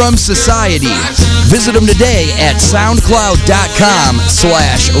your Red Rum Society. Visit them today at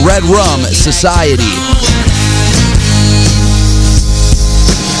soundcloud.com/Red Rum Society.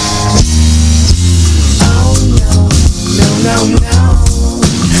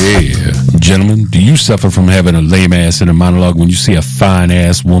 Yeah. Gentlemen, do you suffer from having a lame ass inner monologue when you see a fine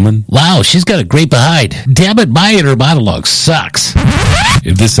ass woman? Wow, she's got a great behind. Damn it, my inner monologue sucks.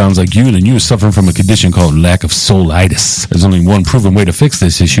 If this sounds like you, then you are suffering from a condition called lack of soulitis. There's only one proven way to fix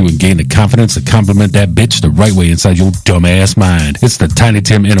this issue and gain the confidence to compliment that bitch the right way inside your dumbass mind. It's the Tiny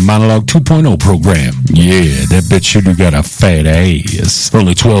Tim Inner Monologue 2.0 program. Yeah, that bitch sure do got a fat ass. For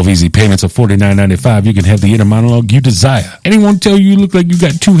only 12 easy payments of $49.95, you can have the inner monologue you desire. Anyone tell you look like you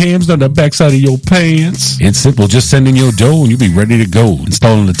got 2 hams on the backside of your pants? It's simple. Just send in your dough and you'll be ready to go.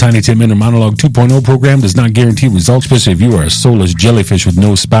 Installing the Tiny Tim Inner Monologue 2.0 program does not guarantee results, especially if you are a soulless jellyfish with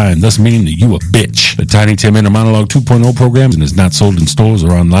no spine, thus meaning that you a bitch. The Tiny Tim Inner Monologue 2.0 program is not sold in stores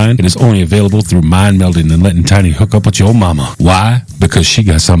or online. It is only available through mind melding and letting Tiny hook up with your mama. Why? Because she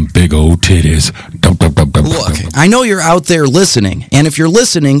got some big old titties. Look, I know you're out there listening, and if you're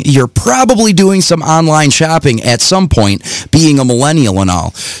listening, you're probably doing some online shopping at some point, being a millennial and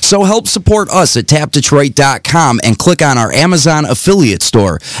all. So help support us at tapdetroit.com and click on our Amazon affiliate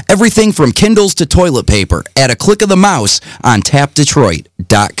store. Everything from Kindles to toilet paper at a click of the mouse on tapdetroit.com.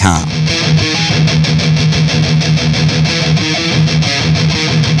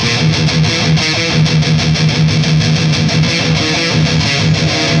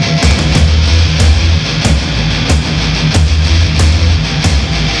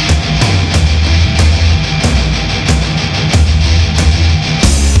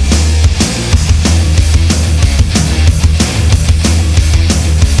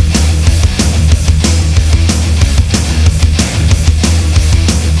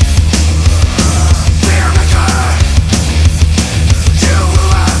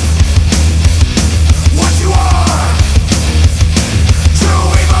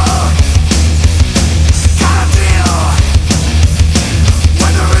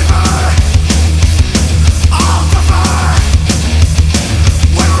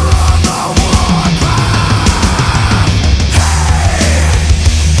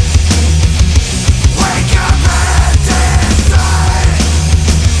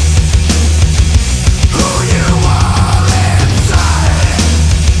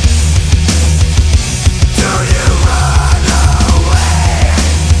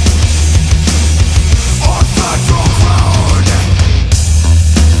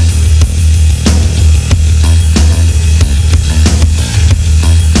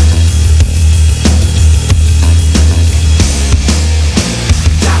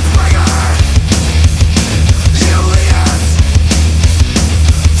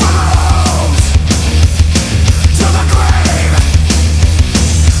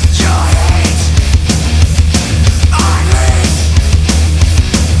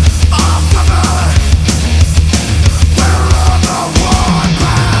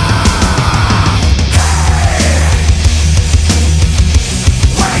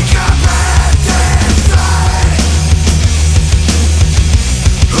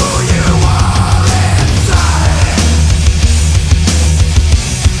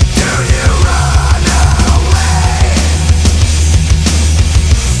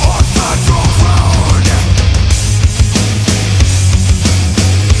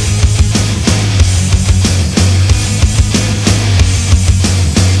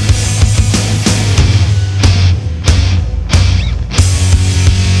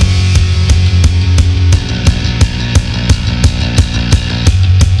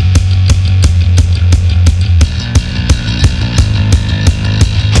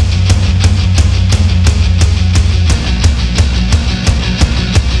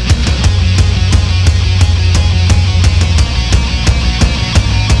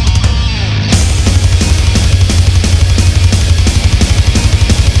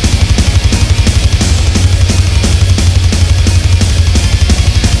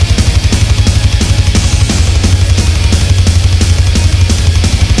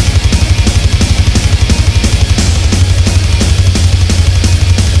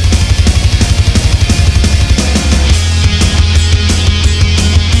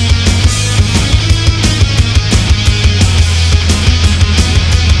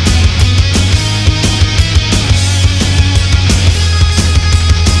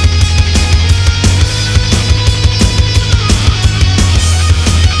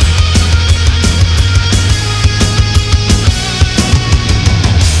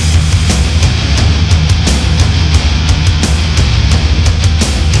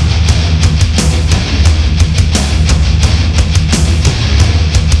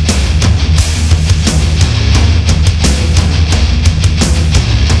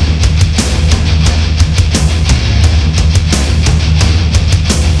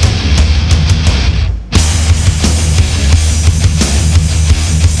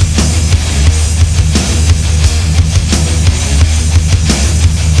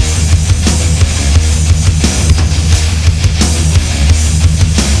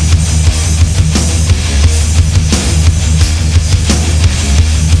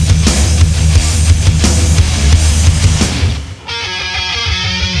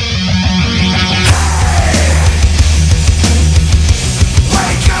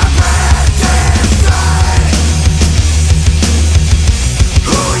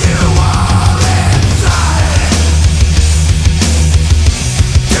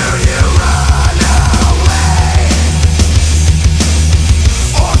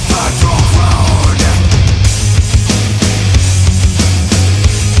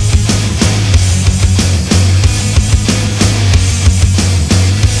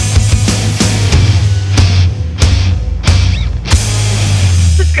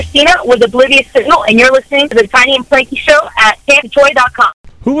 Christina with Oblivious Signal, and you're listening to the Tiny and Planky Show at TampaDetroit.com.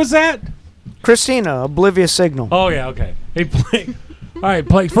 Who was that? Christina, Oblivious Signal. Oh, yeah, okay. Hey, Plank. All right,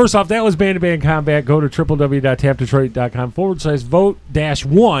 Plank. First off, that was band-to-band combat. Go to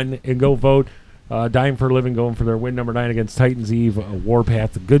www.tapdetroit.com/vote-1 and go vote. Dying for a Living going for their win number 9 against Titans Eve,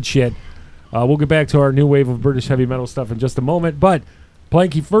 Warpath. Good shit. We'll get back to our new wave of British heavy metal stuff in just a moment. But,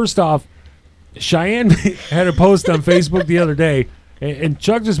 Planky, first off, Cheyenne had a post on Facebook the other day, and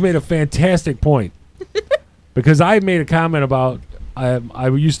Chuck just made a fantastic point. Because I made a comment about I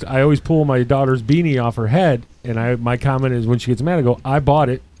always pull my daughter's beanie off her head, and my comment is when she gets mad, I go, I bought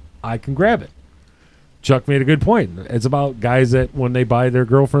it, I can grab it. Chuck made a good point. It's about guys that when they buy their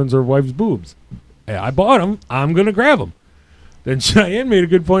girlfriends or wives' boobs. Hey, I bought them, I'm going to grab them. Then Cheyenne made a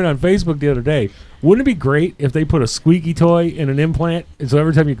good point on Facebook the other day. Wouldn't it be great if they put a squeaky toy in an implant, and so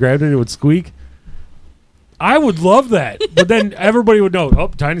every time you grabbed it, it would squeak? I would love that, but then everybody would know. Oh,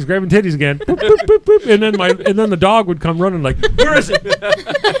 Tiny's grabbing titties again, boop, boop, boop, boop. And then the dog would come running like, "Where is it?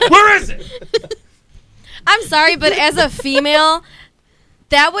 Where is it?" I'm sorry, but as a female,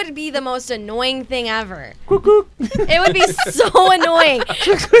 that would be the most annoying thing ever. It would be so annoying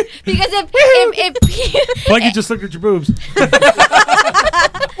because if Like you just looked at your boobs.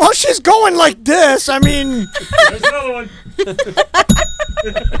 Well, she's going like this. I mean, there's another one.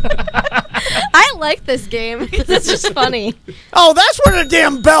 I like this game because it's just funny. Oh, that's where the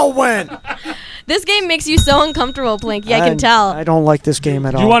damn bell went. This game makes you so uncomfortable, Planky. I can tell. I don't like this game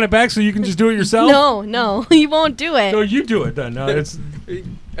at all. Do you want it back so you can just do it yourself? No, you won't do it. No, you do it then. No, it's.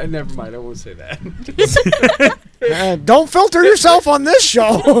 Never mind. I won't say that. Don't filter yourself on this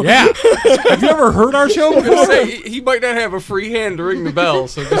show. Yeah. Have you ever heard our show before? He might not have a free hand to ring the bell,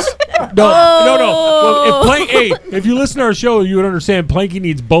 so just. No. Well, if you listen to our show, you would understand Planky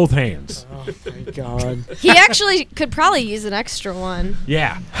needs both hands. Oh my God. He actually could probably use an extra one.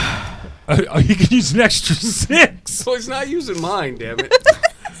 Yeah. He could use an extra 6. So he's not using mine, damn it.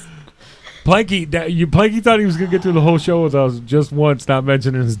 Planky thought he was gonna get through the whole show with us just once, not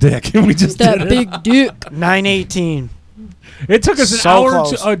mentioning his dick, and we just That did big it. dick. 9:18. It took us an So hour.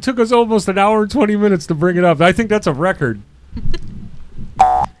 close. It took us almost an hour and 20 minutes to bring it up. I think that's a record.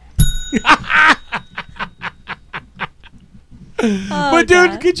 But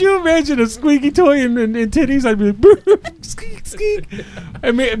dude, could you imagine a squeaky toy and titties? I'd be like, squeak, squeak.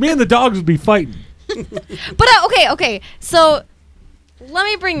 And me and the dogs would be fighting. But okay. So let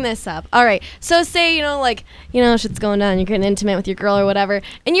me bring this up. All right. So say shit's going down. You're getting intimate with your girl or whatever,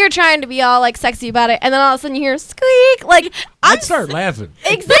 and you're trying to be all like sexy about it, and then all of a sudden you hear squeak. Like I'd start laughing.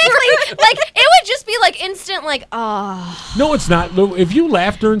 Exactly. Like it would just be like instant. Like No, it's not. If you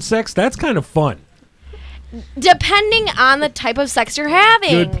laugh during sex, that's kind of fun. Depending on the type of sex you're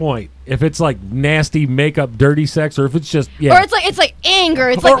having. Good point. If it's like nasty makeup, dirty sex, or if it's just Or it's like anger.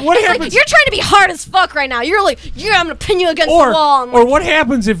 It's Or like what it's happens- like you're trying to be hard as fuck right now. You're like, I'm gonna pin you against the wall. And or what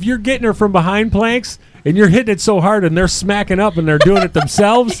happens if you're getting her from behind planks and you're hitting it so hard and they're smacking up and they're doing it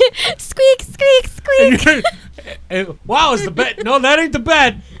themselves? Squeak, squeak, squeak. Wow, is the bed? No, that ain't the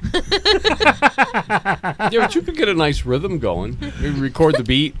bed. Yeah, but you could get a nice rhythm going. Maybe record the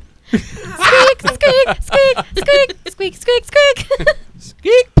beat. Squeak, squeak, squeak, squeak, squeak, squeak, squeak.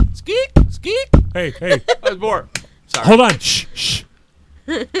 Squeak, squeak, squeak. Hey. There's more. Sorry. Hold on. Shh.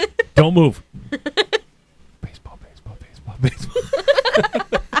 Don't move. Baseball.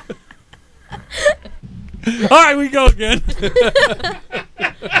 All right, we go again.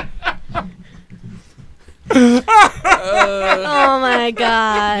 Oh my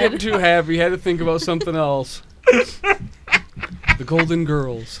God. Getting too happy. Had to think about something else. The Golden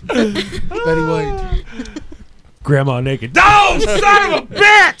Girls. Betty White. Grandma naked. No, son of a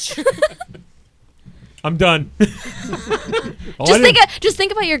bitch! I'm done. Just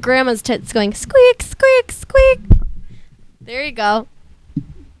think about your grandma's tits going squeak, squeak, squeak. There you go.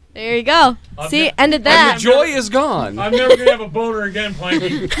 See, ended that. And the joy is gone. I'm never gonna have a boner again,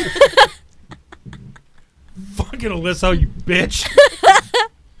 Planky. Fucking Alyssa, you bitch.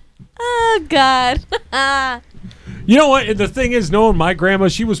 Oh God. You know what? The thing is, knowing my grandma,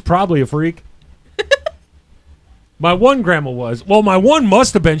 she was probably a freak. My one grandma was. Well, my one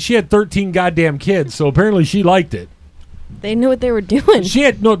must have been. She had 13 goddamn kids, so apparently she liked it. They knew what they were doing. She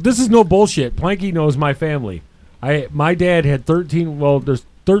had no. This is no bullshit. Planky knows my family. My dad had 13. Well, there's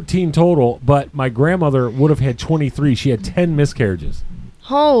 13 total, but my grandmother would have had 23. She had 10 miscarriages.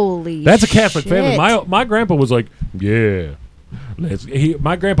 Holy. That's a Catholic shit. family. My grandpa was like, yeah.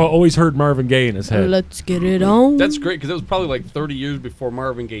 My grandpa always heard Marvin Gaye in his head. Let's get it on. That's great because it was probably like 30 years before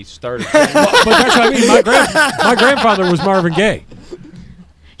Marvin Gaye started. But that's what I mean. My grandfather was Marvin Gaye.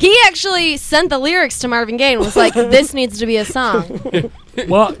 He actually sent the lyrics to Marvin Gaye and was like, "This needs to be a song."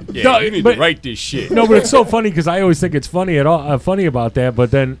 Well, Yeah, no, you need but- to write this shit. No, but it's so funny because I always think it's funny funny about that. But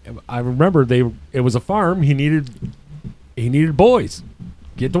then I remember it was a farm. He needed boys.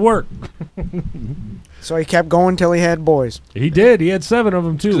 Get to work. So he kept going till he had boys. He did. He had 7 of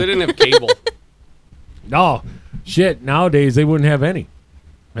them too. 'Cause they didn't have cable. No, shit. Nowadays they wouldn't have any.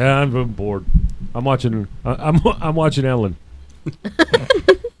 Yeah, I'm bored. I'm watching. I'm watching Ellen.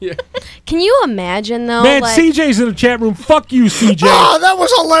 Can you imagine though? Man, like, CJ's in the chat room. Fuck you, CJ. Oh, that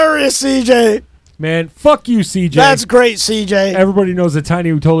was hilarious, CJ. Man, fuck you, CJ. That's great, CJ. Everybody knows that Tiny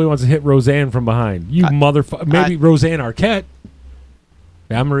totally wants to hit Roseanne from behind. You motherfucker. Maybe Roseanne Arquette.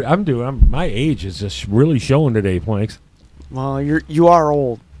 My age is just really showing today, Planks. Well, you are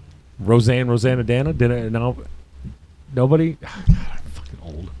old. Rosanna Dana? No. Nobody? God, I'm fucking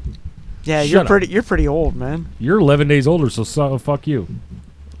old. Yeah, Shut up. you're pretty old, man. You're 11 days older, so fuck you.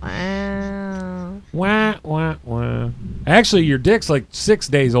 Wow. Wah, wah, wah. Actually, your dick's like 6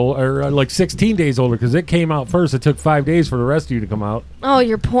 days old, or like 16 days older, because it came out first. It took 5 days for the rest of you to come out. Oh,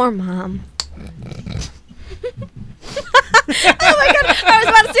 your poor mom. Oh my god! I was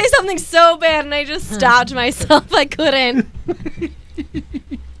about to say something so bad, and I just stopped myself. I couldn't.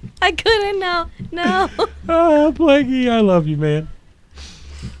 I couldn't. No. Oh, Blakey, I love you, man.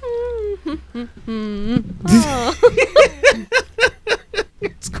 Oh.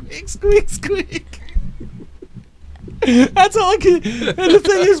 Squeak, squeak, squeak. That's all I can. And the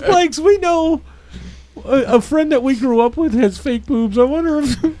thing is, Blanks, we know a friend that we grew up with has fake boobs. I wonder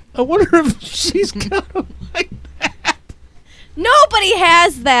if she's got them like that. Nobody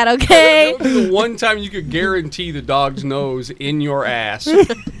has that, okay? That would be the one time you could guarantee the dog's nose in your ass.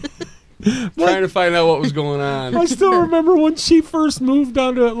 Trying to find out what was going on. I still remember when she first moved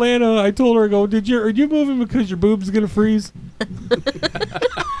down to Atlanta. I told her, "I go, are you moving because your boob's gonna freeze?"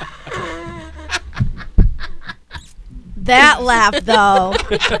 That laugh, though.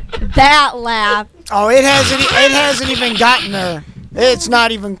 That laugh. Oh, it hasn't even gotten there. It's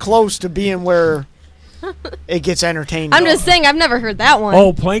not even close to being where it gets entertaining. I'm just saying, I've never heard that one.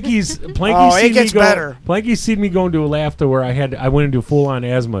 Oh, Planky's Oh, it gets better. Planky's seen me go into a laugh to where I went into a full-on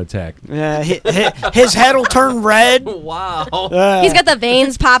asthma attack. Yeah, his head will turn red. Wow. He's got the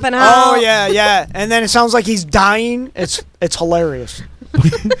veins popping out. Oh yeah, and then it sounds like he's dying. It's hilarious.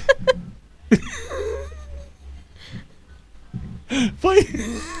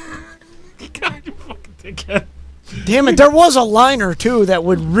 God, you fucking dickhead. Damn it, there was a line or two that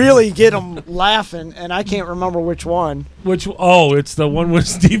would really get him laughing, and I can't remember which one. It's the one where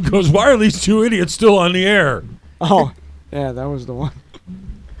Steve goes, "Why are these two idiots still on the air?" Oh, yeah, that was the one.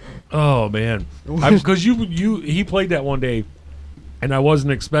 Oh man, because he played that one day, and I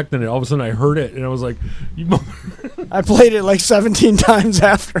wasn't expecting it. All of a sudden, I heard it, and I was like, I played it like 17 times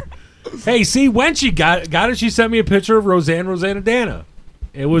after. Hey, see, when she got it, she sent me a picture of Rosanna Dana.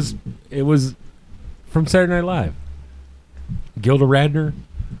 It was from Saturday Night Live. Gilda Radner.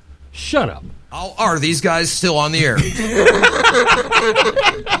 Shut up. How are these guys still on the air?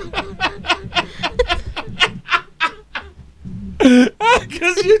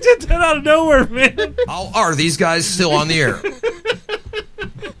 Because you did that out of nowhere, man. How are these guys still on the air?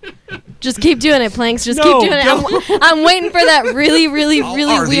 Just keep doing it, Planks. Just No, keep doing it. I'm waiting for that really, really,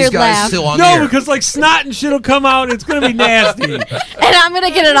 really are these weird guys laugh. still on the No, air? because like snot and shit will come out and it's going to be nasty. And I'm going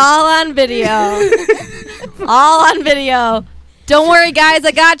to get it all on video. All on video. Don't worry, guys.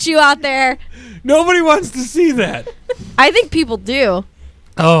 I got you out there. Nobody wants to see that. I think people do.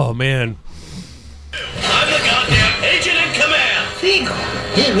 Oh, man. I'm the goddamn agent in command. Figo.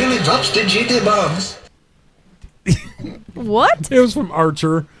 He really drops the GT bombs. What? It was from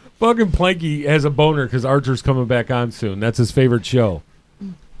Archer. Fucking Planky has a boner because Archer's coming back on soon. That's his favorite show.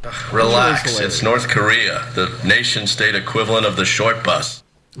 Relax. It's North Korea, the nation-state equivalent of the short bus.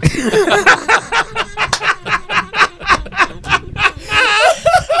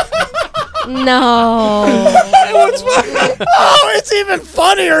 No. Oh, it's even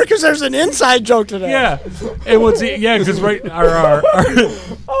funnier because there's an inside joke to that. Yeah, and because right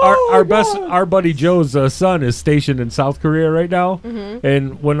our buddy Joe's son is stationed in South Korea right now,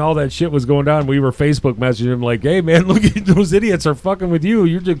 and when all that shit was going down, we were Facebook messaging him like, "Hey man, look at those idiots are fucking with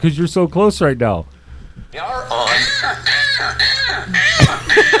you. Because you're so close right now." You're on.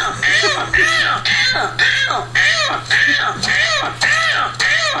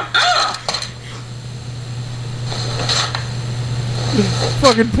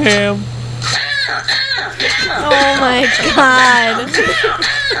 Fucking Pam. Oh my god.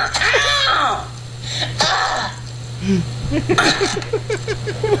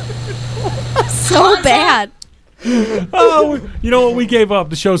 So bad. Oh, you know what? We gave up.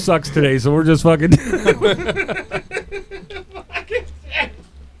 The show sucks today, so we're just fucking.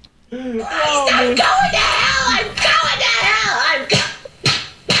 Oh, I'm going to hell! I'm going to hell!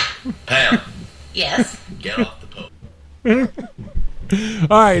 Pam, Yes. get off the post.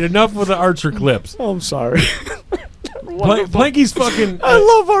 All right, enough with the Archer clips. Oh, I'm sorry. Planky's fucking. I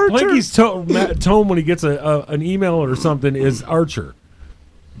love Archer. Planky's tone when he gets an email or something is Archer.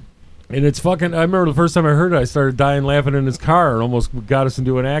 And it's fucking. I remember the first time I heard it, I started dying laughing in his car and almost got us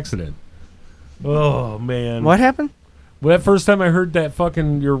into an accident. Oh, man. What happened? Well, that first time I heard that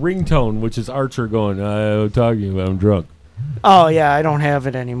fucking your ringtone, which is Archer going, I'm talking about I'm drunk. Oh, yeah, I don't have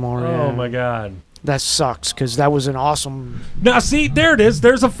it anymore. Oh, yeah. my God. That sucks, because that was an awesome... Now, see, there it is.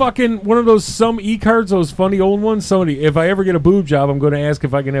 There's a fucking one of those some e-cards, those funny old ones. Somebody, if I ever get a boob job, I'm going to ask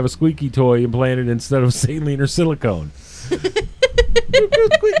if I can have a squeaky toy implanted instead of saline or silicone.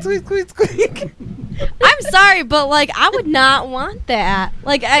 Squeak, squeak, squeak, squeak. I'm sorry, but like I would not want that.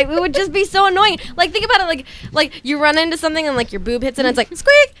 Like it would just be so annoying. Like think about it, like you run into something and like your boob hits and it's like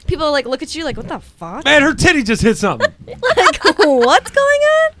squeak. People like look at you like what the fuck? Man, her titty just hit something. Like what's going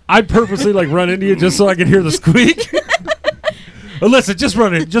on? I'd purposely like run into you just so I could hear the squeak. Alyssa, just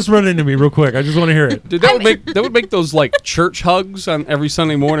run into me real quick. I just want to hear it. Dude, that would make those like church hugs on every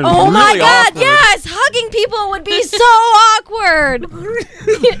Sunday morning. Oh really my God! awkward. Yes, hugging people would be so awkward.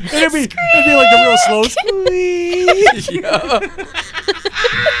 It'd be like the real slow squeak.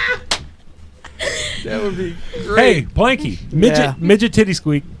 That would be great. Hey, Planky, midget titty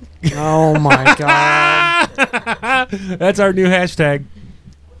squeak. Oh my God. That's our new hashtag.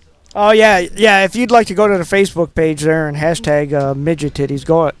 Oh, yeah. If you'd like to go to the Facebook page there and hashtag midget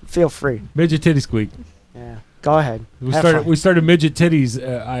titties, feel free. Midget titty squeak. Yeah, go ahead. We started midget titties.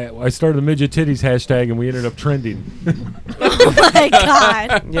 I started the midget titties hashtag, and we ended up trending. Oh my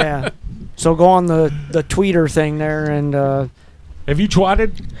God. Yeah. So go on the tweeter thing there and. Have you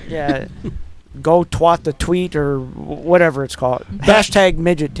twatted? Yeah. Go twat the tweet or whatever it's called. Hashtag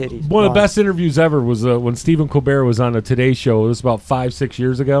midget titties. One of the best interviews ever was when Stephen Colbert was on a Today Show. It was about 5-6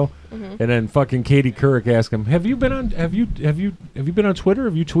 years ago, and then fucking Katie Couric asked him, "Have you been on? Have you been on Twitter?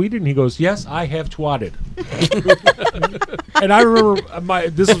 Have you tweeted?" And he goes, "Yes, I have twatted." And I remember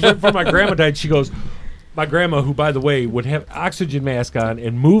this was right before my grandma died. She goes, my grandma, who by the way would have oxygen mask on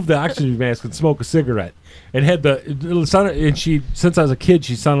and move the oxygen mask and smoke a cigarette, and had and she, since I was a kid,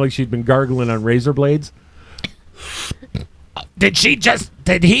 she sounded like she'd been gargling on razor blades. Did he just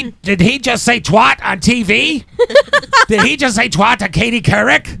say twat on TV? Did he just say twat to Katie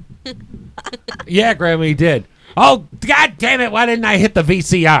Couric? Yeah, Grandma, he did. Oh, God damn it, why didn't I hit the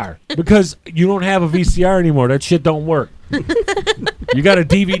VCR? Because you don't have a VCR anymore. That shit don't work. You got a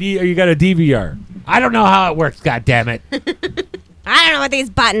DVD or you got a DVR. I don't know how it works, God damn it. I don't know what these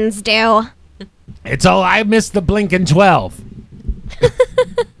buttons do. It's all I missed the blinking 12.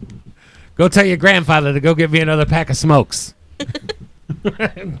 Go tell your grandfather to go get me another pack of smokes.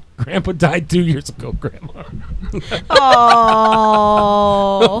 Grandpa died 2 years ago, Grandma.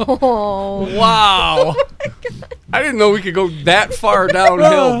 Oh. Wow. I didn't know we could go that far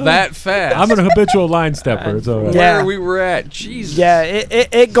downhill that fast. I'm an habitual line stepper. It's all right. Where we were at. Jesus. Yeah,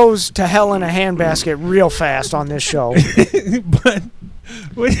 it goes to hell in a handbasket real fast on this show.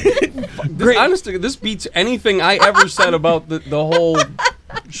 Honestly, this beats anything I ever said about the whole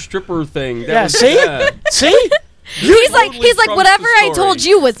stripper thing. See? He's like whatever I told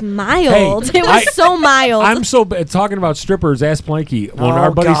you was mild. Hey, it was so mild. I'm so bad talking about strippers. Ask Planky. When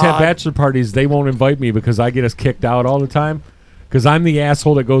our buddies have bachelor parties, they won't invite me because I get us kicked out all the time. Because I'm the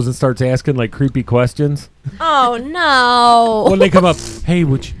asshole that goes and starts asking like creepy questions. Oh no! When they come up, hey,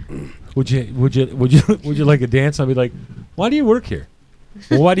 would you like a dance? I'll be like, why do you work here?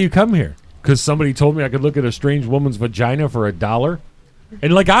 Well, why do you come here? Because somebody told me I could look at a strange woman's vagina for $1.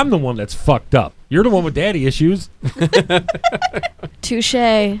 And like I'm the one that's fucked up. You're the one with daddy issues. Touche.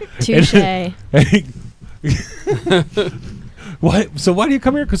 What? So why do you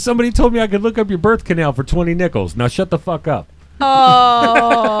come here? Because somebody told me I could look up your birth canal for 20 nickels. Now shut the fuck up.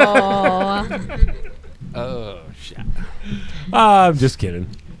 Oh. Oh shit. I'm just kidding.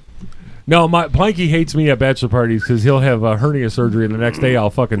 No, my Planky hates me at bachelor parties because he'll have a hernia surgery, and the next day I'll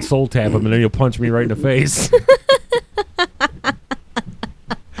fucking soul tap him, and then he'll punch me right in the face.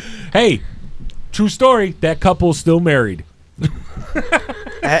 Hey, true story. That couple's still married.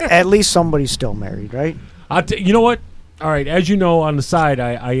 At least somebody's still married, right? You know what? All right. As you know, on the side,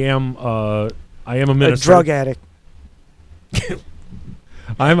 I am a minister. A drug addict.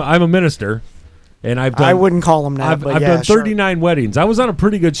 I'm a minister, and I've done. I wouldn't call him that. I've done 39 weddings. I was on a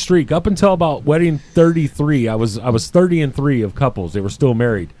pretty good streak up until about wedding 33. I was 30 and 3 of couples. They were still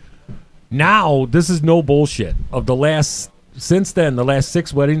married. Now, this is no bullshit. Since then, the last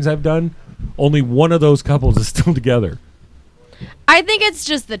 6 weddings I've done, only one of those couples is still together. I think it's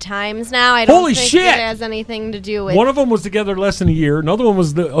just the times now. I don't Holy think shit! it has anything to do with. One of them was together less than a year. Another one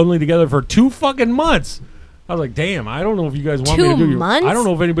was only together for 2 fucking months. I was like, damn, I don't know if you guys want me to do 2 months? I don't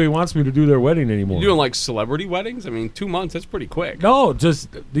know if anybody wants me to do their wedding anymore. You doing like celebrity weddings? I mean, 2 months, that's pretty quick. No, just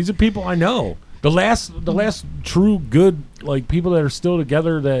these are people I know. The last true good like people that are still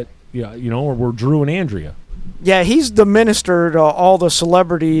together that were Drew and Andrea. Yeah, he's the minister to all the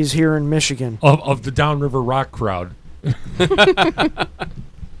celebrities here in Michigan. Of the Downriver Rock crowd.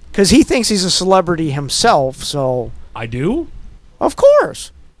 Because he thinks he's a celebrity himself, so... I do? Of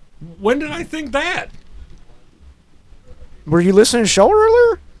course. When did I think that? Were you listening to the show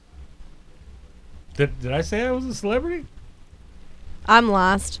earlier? Did I say I was a celebrity? I'm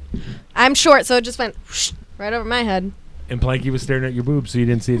lost. I'm short, so it just went whoosh, right over my head. And Planky was staring at your boobs, so you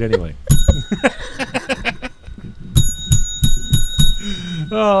didn't see it anyway.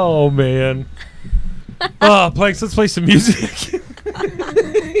 Oh, man. Planks, let's play some music.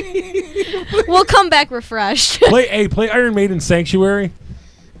 We'll come back refreshed. Play Iron Maiden Sanctuary.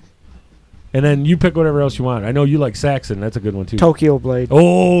 And then you pick whatever else you want. I know you like Saxon. That's a good one, too. Tokyo Blade.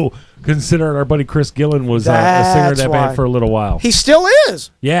 Oh, considering our buddy Chris Gillen was a singer of that band for a little while. He still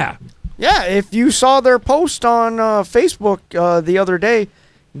is. Yeah. Yeah, if you saw their post on Facebook the other day,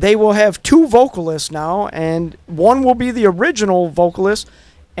 they will have 2 vocalists now, and one will be the original vocalist,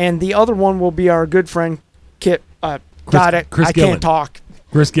 and the other one will be our good friend Kit. Chris I Gillen. can't talk.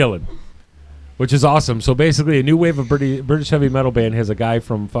 Chris Gillen. Which is awesome. So basically, a new wave of British heavy metal band has a guy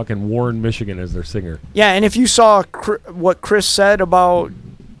from fucking Warren, Michigan as their singer. Yeah, and if you saw what Chris said about,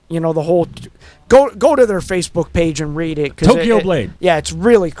 the whole... Go to their Facebook page and read it. Tokyo Blade. Yeah, it's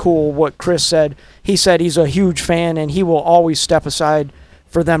really cool what Chris said. He said he's a huge fan, and he will always step aside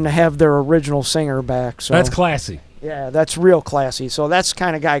for them to have their original singer back. So That's classy. Yeah, that's real classy. So that's the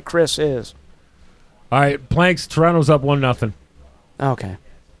kind of guy Chris is. All right, Planks, Toronto's up 1-0. Okay.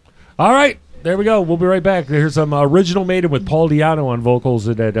 All right. There we go. We'll be right back. Here's some original Maiden with Paul Di'Anno on vocals.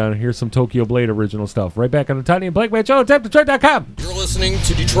 And here's some Tokyo Blade original stuff. Right back on the Tiny and Blankman Show at TapTheTroid.com. You're listening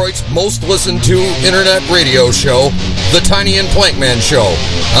to Detroit's most listened to internet radio show, The Tiny and Plankman Show,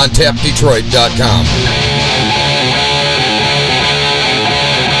 on TapDetroit.com.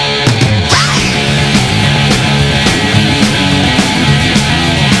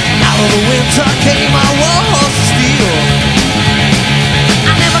 Out of the winter came our walls of steel.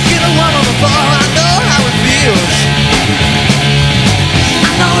 I never get a one on the floor, I know how it feels.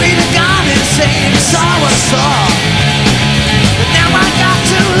 I know he'd have gone insane, saw what I saw. But now I got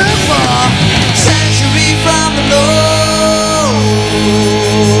to look for sanctuary from the Lord.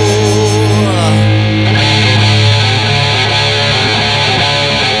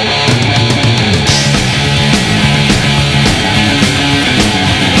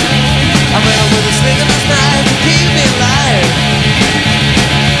 I met her with a sling and a knife to keep me alive.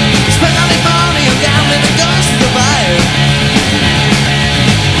 Spend all the money on gambling and goes to survive.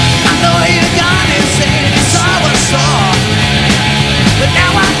 I know you're gone insane, it's all what's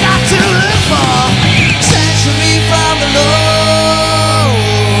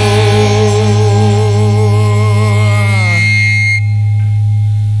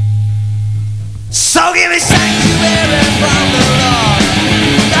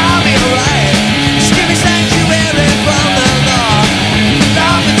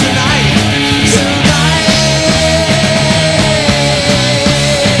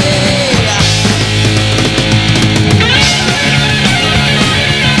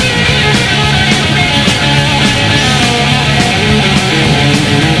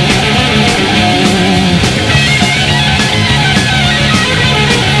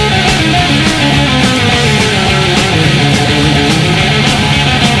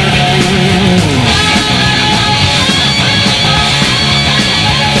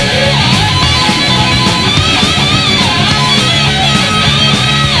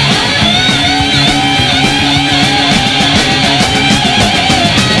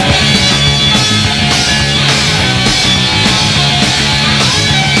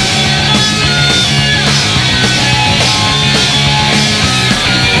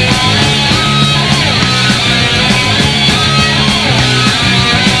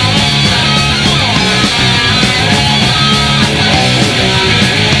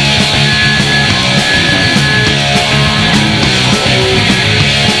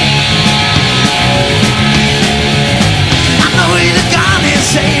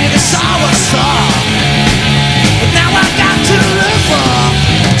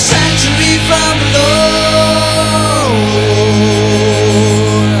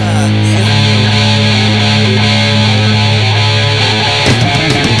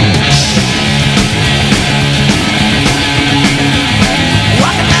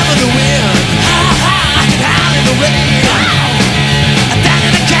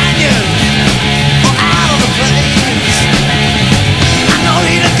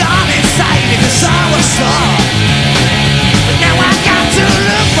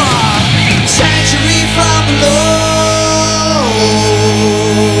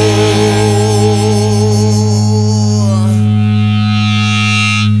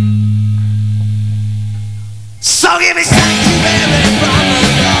give me sanctuary from the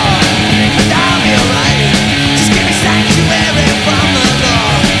Lord, and I'll be alright. Just give me sanctuary from the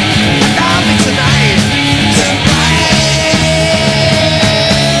Lord, and I'll be tonight.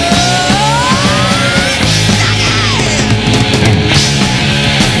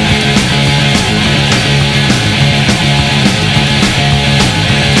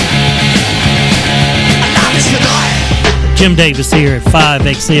 Jim Davis here at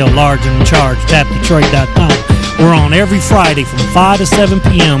 5XL Large and in Charge, TapDetroit.com. We're on every Friday from 5 to 7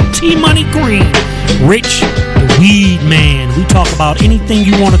 p.m. T-Money Green, Rich the Weed Man. We talk about anything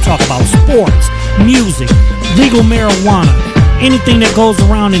you want to talk about. Sports, music, legal marijuana, anything that goes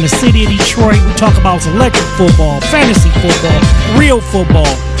around in the city of Detroit. We talk about electric football, fantasy football, real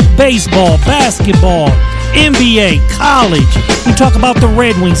football, baseball, basketball, NBA, college. We talk about the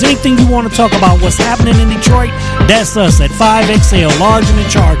Red Wings. Anything you want to talk about what's happening in Detroit, that's us at 5XL, Large and in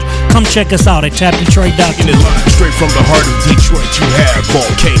Charge. Come check us out at TapDetroit.com. Straight from the heart of Detroit, you have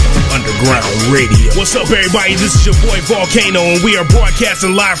Volcano Underground Radio. What's up, everybody? This is your boy Volcano, and we are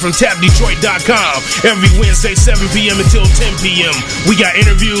broadcasting live from TapDetroit.com every Wednesday, 7 p.m. until 10 p.m. We got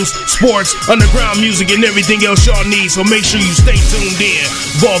interviews, sports, underground music, and everything else y'all need, so make sure you stay tuned in.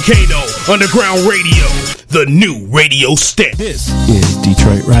 Volcano Underground Radio, the new radio stick. This is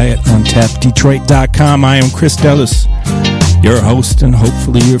Detroit Riot on TapDetroit.com. I am Chris Dellis, your host, and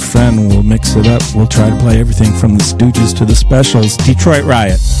hopefully your friend. Will mix it up. We'll try to play everything from the Stooges to the Specials. Detroit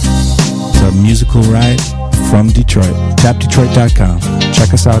Riot. It's a musical riot from Detroit. TapDetroit.com.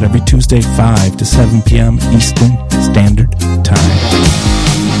 Check us out every Tuesday, 5 to 7 p.m. Eastern Standard Time.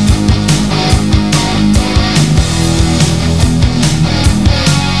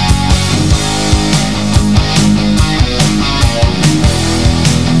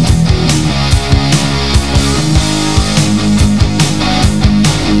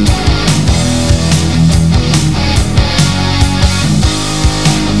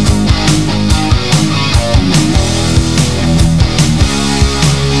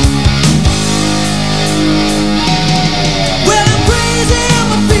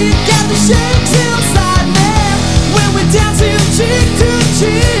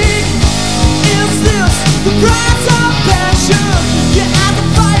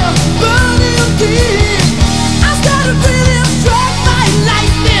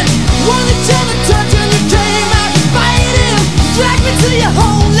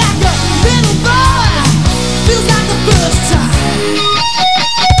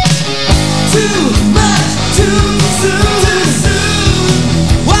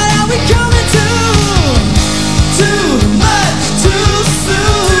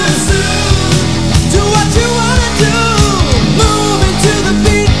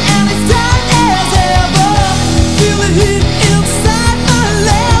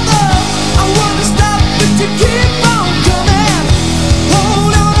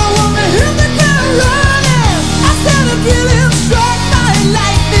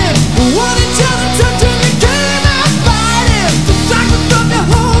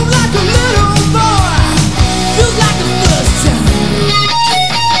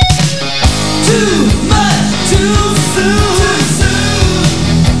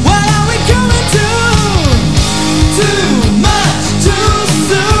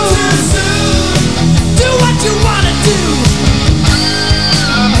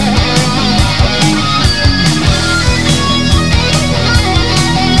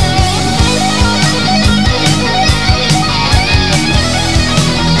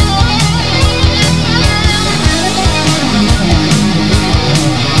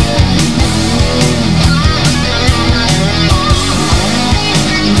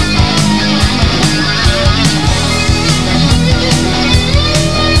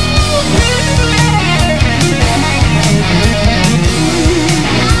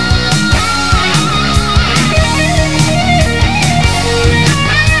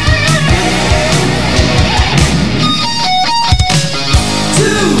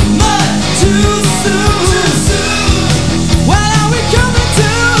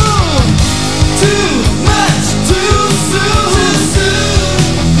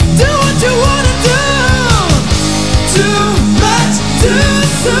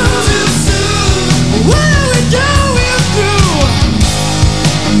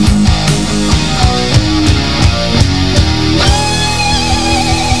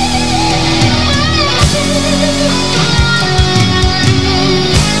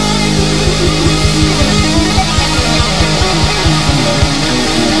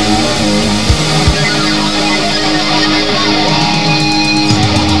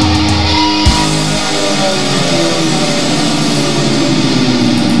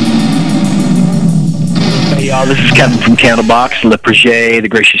 This is Kevin from Candlebox, Le Preget, The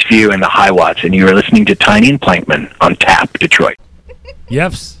Gracious Few, and The High Watts, and you are listening to Tiny and Plankman on Tap Detroit.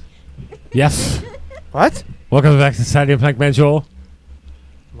 Yes. Yes. What? Welcome back to the Tiny and Plankman Show.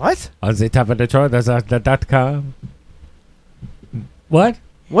 What? On the Tap of Detroit. That's .com. What?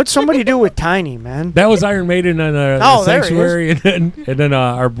 What's somebody do with Tiny, man? That was Iron Maiden and Oh, there he Sanctuary, and then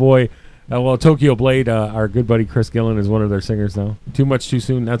our boy, Tokyo Blade, our good buddy Chris Gillen is one of their singers now. Too Much Too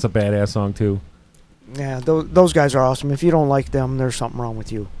Soon. That's a badass song too. Yeah, those guys are awesome. If you don't like them, there's something wrong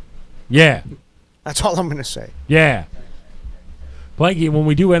with you. Yeah. That's all I'm gonna say. Yeah. Blanky, when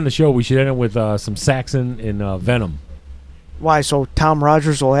we do end the show, we should end it with some Saxon and Venom. Why? So Tom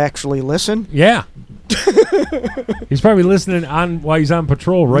Rogers will actually listen? Yeah. He's probably listening on while he's on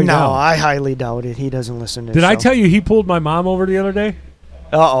patrol right now. No, I highly doubt it. He doesn't listen to Did this I show. tell you he pulled my mom over the other day?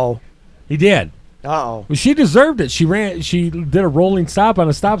 Uh-oh. He did. Uh-oh. Well, she deserved it. She did a rolling stop on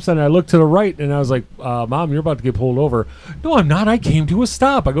a stop sign, and I looked to the right, and I was like, Mom, you're about to get pulled over. No, I'm not. I came to a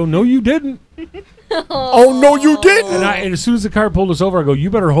stop. I go, no, you didn't. Oh, no, you didn't. And as soon as the car pulled us over, I go, you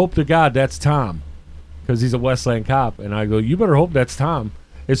better hope to God that's Tom. Because he's a Westland cop. And I go, you better hope that's Tom.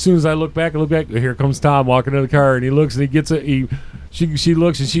 As soon as I look back, here comes Tom walking to the car, and he looks and he gets it. She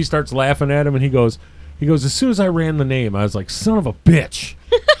looks and she starts laughing at him, and he goes, as soon as I ran the name, I was like, son of a bitch.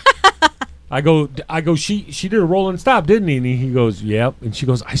 I go, she did a rolling stop, didn't he? And he goes, yep. And she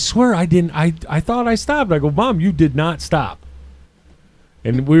goes, I swear I didn't. I thought I stopped. I go, Mom, you did not stop.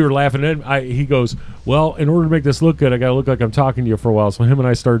 And we were laughing at him. He goes, well, in order to make this look good, I got to look like I'm talking to you for a while. So him and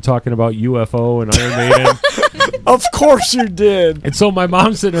I started talking about UFO and Iron Maiden. Of course you did. And so my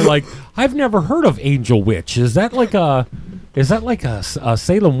mom's sitting there like, I've never heard of Angel Witch. Is that like a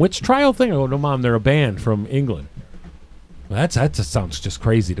Salem witch trial thing? I go, no, Mom, they're a band from England. Well, that just sounds just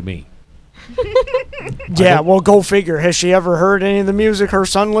crazy to me. Yeah, well, go figure. Has she ever heard any of the music her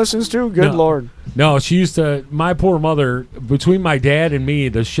son listens to? Good Lord. No, she used to. My poor mother, between my dad and me,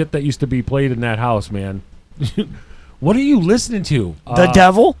 the shit that used to be played in that house, man. What are you listening to? The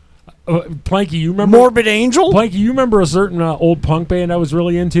Devil? Planky, you remember? Morbid Angel? Planky, you remember a certain old punk band I was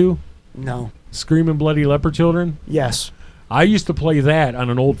really into? No. Screaming Bloody Leper Children? Yes. I used to play that on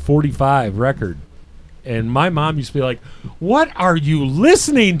an old 45 record. And my mom used to be like, what are you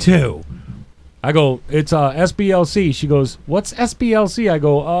listening to? I go, it's SBLC. She goes, what's SBLC? I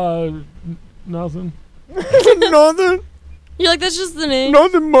go, nothing. Nothing. You're like, that's just the name.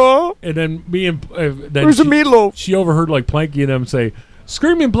 Nothing, Ma. And then me and then Where's the meatloaf? She overheard like Planky and them say,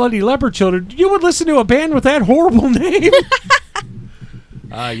 Screaming Bloody Leper Children. You would listen to a band with that horrible name?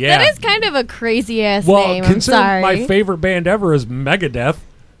 Yeah. That is kind of a crazy ass Well, name. I'm consider sorry. my favorite band ever is Megadeth.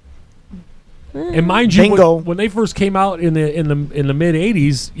 And mind you, when they first came out in the mid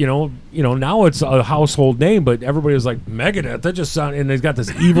 '80s, you know, now it's a household name, but everybody was like Megadeth. That just sound, and they've got this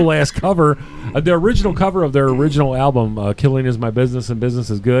evil ass cover. The original cover of their original album, "Killing Is My Business and Business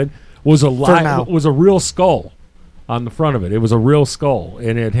Is Good," was a real skull on the front of it. It was a real skull,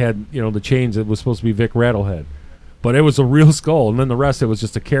 and it had the chains. It was supposed to be Vic Rattlehead, but it was a real skull, and then the rest it was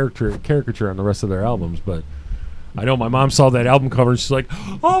just a caricature on the rest of their albums, but. I know my mom saw that album cover and she's like,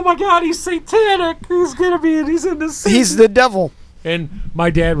 "Oh my God, he's satanic! He's in this. He's the devil." And my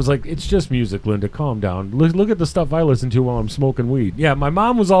dad was like, "It's just music, Linda. Calm down. Look at the stuff I listen to while I'm smoking weed." Yeah, my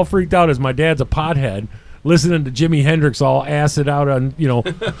mom was all freaked out as my dad's a pothead, listening to Jimi Hendrix all acid out on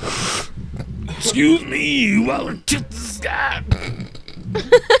Excuse me while I kiss the sky.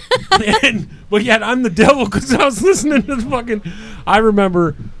 But yet I'm the devil because I was listening to the fucking. I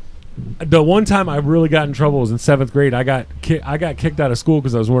remember. The one time I really got in trouble was in 7th grade. I got kicked out of school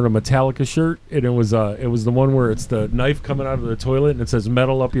because I was wearing a Metallica shirt, and it was the one where it's the knife coming out of the toilet and it says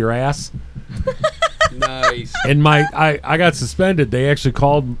 "metal up your ass." Nice. And I got suspended. They actually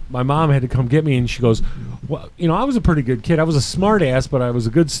called. My mom had to come get me, and she goes, "Well, I was a pretty good kid. I was a smart ass, but I was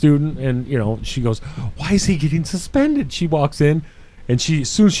a good student." And she goes, "Why is he getting suspended?" She walks in, and as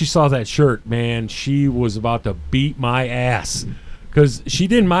soon as she saw that shirt, man, she was about to beat my ass. Because she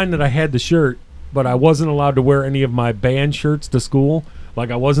didn't mind that I had the shirt, but I wasn't allowed to wear any of my band shirts to school.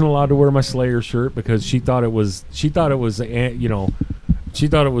 Like I wasn't allowed to wear my Slayer shirt because she thought it was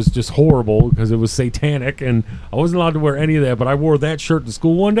just horrible because it was satanic, and I wasn't allowed to wear any of that. But I wore that shirt to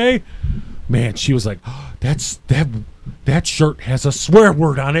school one day. Man, she was like, oh, that shirt has a swear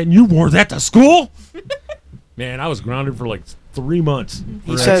word on it, and you wore that to school? Man, I was grounded for like 3 months.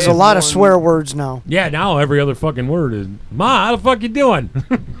 He says a lot of swear words now. Yeah, now every other fucking word is, "Ma, how the fuck you doing?"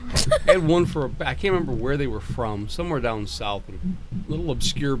 I had one I can't remember where they were from, somewhere down south, a little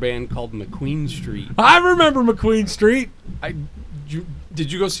obscure band called McQueen Street. I remember McQueen Street.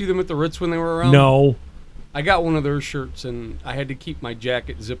 Did you go see them at the Ritz when they were around? No. I got one of their shirts, and I had to keep my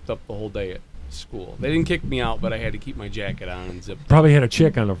jacket zipped up the whole day. school. They didn't kick me out, but I had to keep my jacket on and zip. Probably had a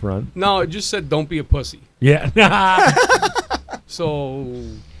chick on the front. No, it just said, "Don't be a pussy." Yeah. So.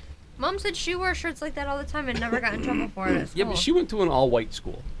 Mom said she wore shirts like that all the time and never got in trouble for it at school. Yeah, but she went to an all-white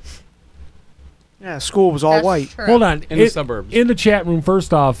school. Yeah, school was all white. Hold on. In the suburbs. In the chat room,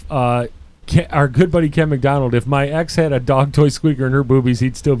 first off, our good buddy Ken McDonald, if my ex had a dog toy squeaker in her boobies,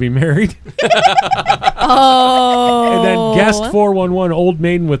 he'd still be married. Oh. And then guest 411, Old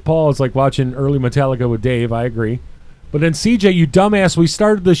Maiden with Paul, is like watching early Metallica with Dave. I agree. But then CJ, you dumbass, we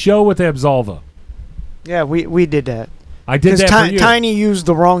started the show with Absolva. Yeah, we did that. I did that for you. Tiny used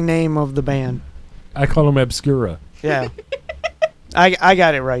the wrong name of the band. I call him Obscura. Yeah. I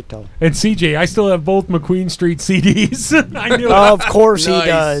got it right, though. And CJ, I still have both McQueen Street CDs. I knew it. Of course he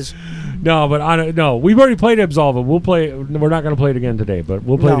does. No, but no, we've already played Absolva. We'll play. We're not going to play it again today, but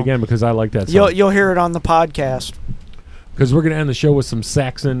we'll play it again because I like that song. You'll hear it on the podcast. Because we're going to end the show with some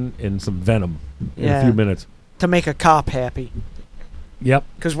Saxon and some Venom in a few minutes. To make a cop happy. Yep.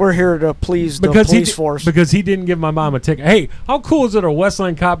 Because we're here to please the police force. Because he didn't give my mom a ticket. Hey, how cool is it a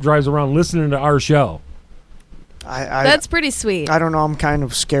Westland cop drives around listening to our show? That's pretty sweet. I don't know. I'm kind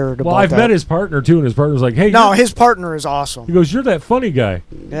of scared about that. Well, I've met his partner, too, and his partner's like, hey. No, his partner is awesome. He goes, you're that funny guy.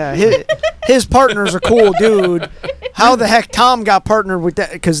 Yeah, his partner's a cool dude. How the heck Tom got partnered with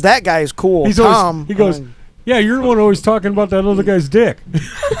that? Because that guy is cool. He goes, yeah, you're the one always talking about that other guy's dick.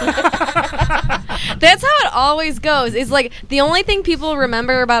 That's how it always goes. It's like the only thing people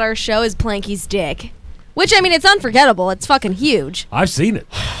remember about our show is Planky's dick. Which, I mean, it's unforgettable. It's fucking huge. I've seen it.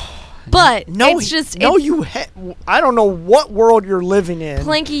 But no, it's just... No, I don't know what world you're living in.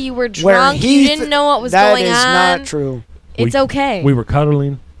 Planky, you were drunk. You didn't know what was going on. That is not true. It's okay. We were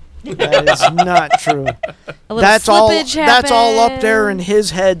cuddling. That is not true. A little slippage happened. That's all up there in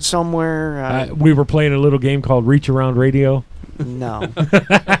his head somewhere. We were playing a little game called Reach Around Radio. No.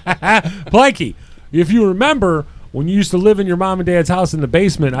 Planky, if you remember... When you used to live in your mom and dad's house in the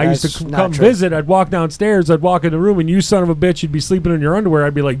basement, I used to come visit. I'd walk downstairs. I'd walk in the room, and you son of a bitch, you'd be sleeping in your underwear.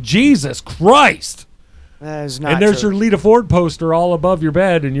 I'd be like, Jesus Christ. That is not And there's true. your Lita Ford poster all above your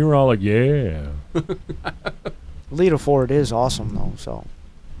bed, and you were all like, yeah. Lita Ford is awesome, though, so.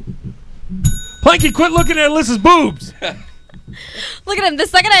 Planky, quit looking at Alyssa's boobs. Look at him. The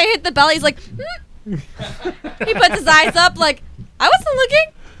second I hit the bell, he's like, He puts his eyes up like, I wasn't looking.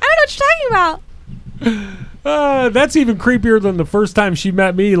 I don't know what you're talking about. That's even creepier than the first time she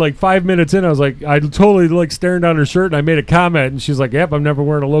met me. Like 5 minutes in, I was like, I totally like staring down her shirt, and I made a comment, and she's like, "Yep, I'm never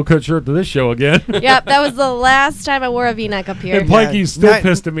wearing a low cut shirt to this show again." Yep, that was the last time I wore a V-neck up here. And Planky's still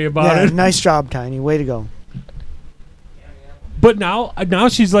pissed at me about it. Nice job, Tiny. Way to go. But now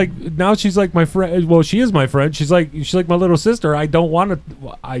she's like my friend. Well, she is my friend. She's like my little sister. I don't want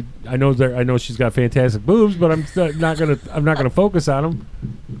to. I know she's got fantastic boobs, but I'm not gonna focus on them.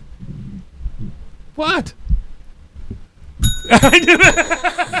 What?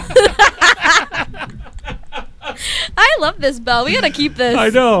 I love this bell. We gotta keep this. I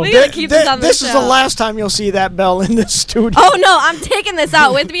know. We gotta keep this on the This show. is the last time you'll see that bell in the studio. Oh no, I'm taking this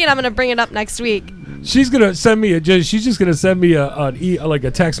out with me, and I'm gonna bring it up next week. She's gonna send me she's just gonna send me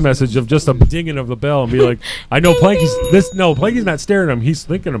a text message of just a dinging of the bell and be like, I know Planky's Planky's not staring at him. He's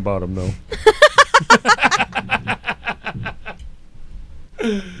thinking about him though.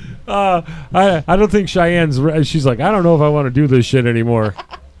 I don't think Cheyenne's. She's like, I don't know if I want to do this shit anymore.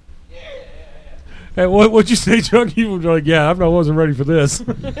 Hey, what'd you say, Chuck? You were like, yeah, I wasn't ready for this.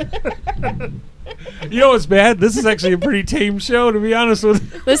 You know what's bad? This is actually a pretty tame show, to be honest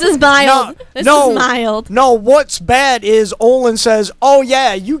with you. This is mild. This is mild. No, what's bad is Olin says, oh,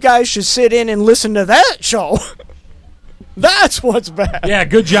 yeah, you guys should sit in and listen to that show. That's what's bad. Yeah,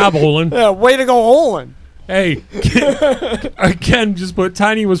 good job, Olin. Yeah, way to go, Olin. Hey, Ken just put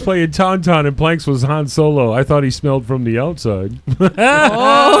Tiny was playing Tauntaun and Planks was Han Solo. I thought he smelled from the outside.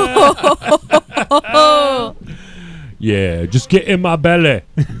 Oh. Yeah, just get in my belly.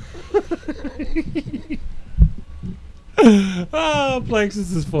 Oh, Planks,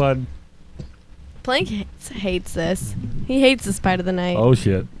 this is fun. Plank hates this. He hates this part of the night. Oh,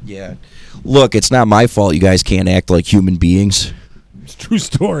 shit. Yeah. Look, it's not my fault you guys can't act like human beings. It's a true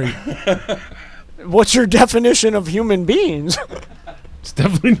story. What's your definition of human beings? It's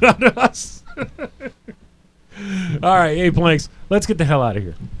definitely not us. All right, hey, Planks, let's get the hell out of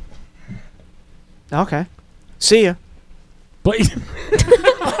here. Okay. See ya. Please.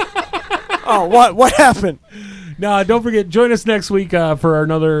 Oh, what happened? No, don't forget, join us next week for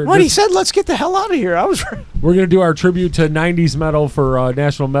another... He said, let's get the hell out of here. We're going to do our tribute to 90s metal for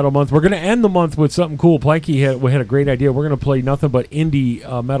National Metal Month. We're going to end the month with something cool. Planky had a great idea. We're going to play nothing but indie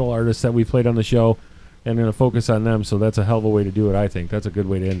metal artists that we played on the show. and going to focus on them. So that's a hell of a way to do it, I think. That's a good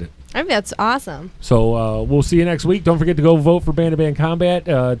way to end it. I think that's awesome. So we'll see you next week. Don't forget to go vote for Band-to-Band Combat,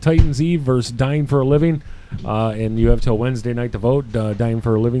 Titans Eve versus Dying for a Living. And you have till Wednesday night to vote. Dying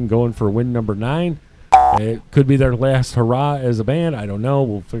for a Living going for win number 9. It could be their last hurrah as a band. I don't know.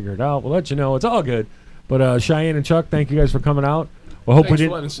 We'll figure it out. We'll let you know. It's all good. But Cheyenne and Chuck, thank you guys for coming out. We hope we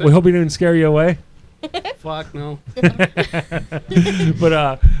didn't scare you away. Fuck no.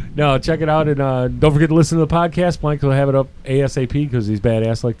 But no, check it out, and don't forget to listen to the podcast. Blank will have it up ASAP because he's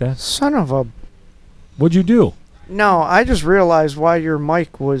badass like that. Son of a... What'd you do? No, I just realized why your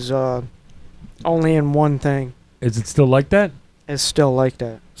mic was only in one thing. Is it still like that? It's still like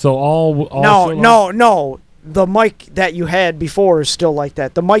that. So all No. The mic that you had before is still like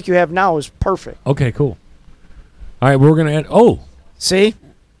that. The mic you have now is perfect. Okay, cool. All right, we're gonna add. See?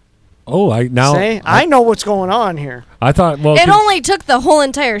 I know what's going on here. I thought. Well, it only took the whole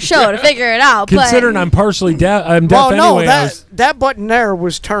entire show to figure it out. Considering I'm partially deaf, I'm deaf anyway. That button there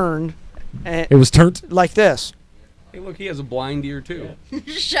was turned. And it was turned like this. Hey, look, he has a blind ear too.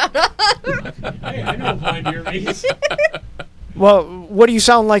 Shut up. Hey, I know what blind ear means. Well, what do you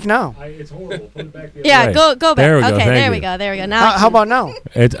sound like now? It's horrible. Put it back the yeah, way. go back. There we go. Okay, Thank there you. we go. There we go. Now, how about now?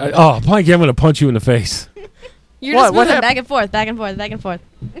 Planky, I'm going to punch you in the face. You're just moving back and forth, back and forth, back and forth.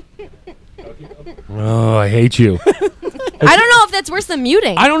 Oh, I hate you. I don't know if that's worse than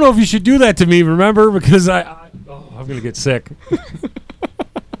muting. I don't know if you should do that to me, remember? Because I'm going to get sick.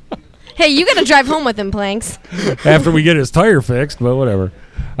 Hey, you got to drive home with him, Planks. After we get his tire fixed, but whatever.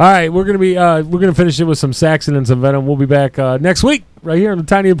 All right, we're gonna finish it with some Saxon and some Venom. We'll be back next week right here on the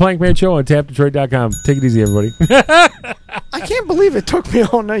Tiny and Plankman Show on TapDetroit.com. Take it easy, everybody. I can't believe it took me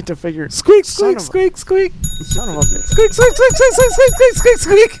all night to figure it. Squeak, squeak, squeak, squeak. Son of a bitch. Squeak, squeak, squeak, squeak, squeak, squeak, squeak, squeak,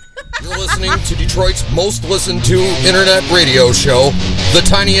 squeak. You're listening to Detroit's most listened to internet radio show, The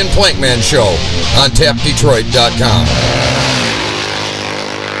Tiny and Plankman Show on TapDetroit.com.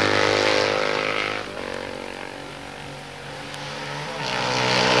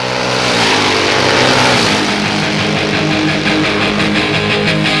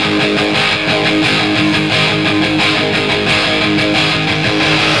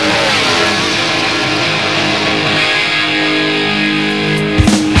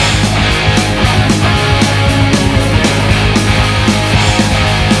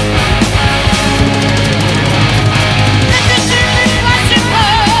 Let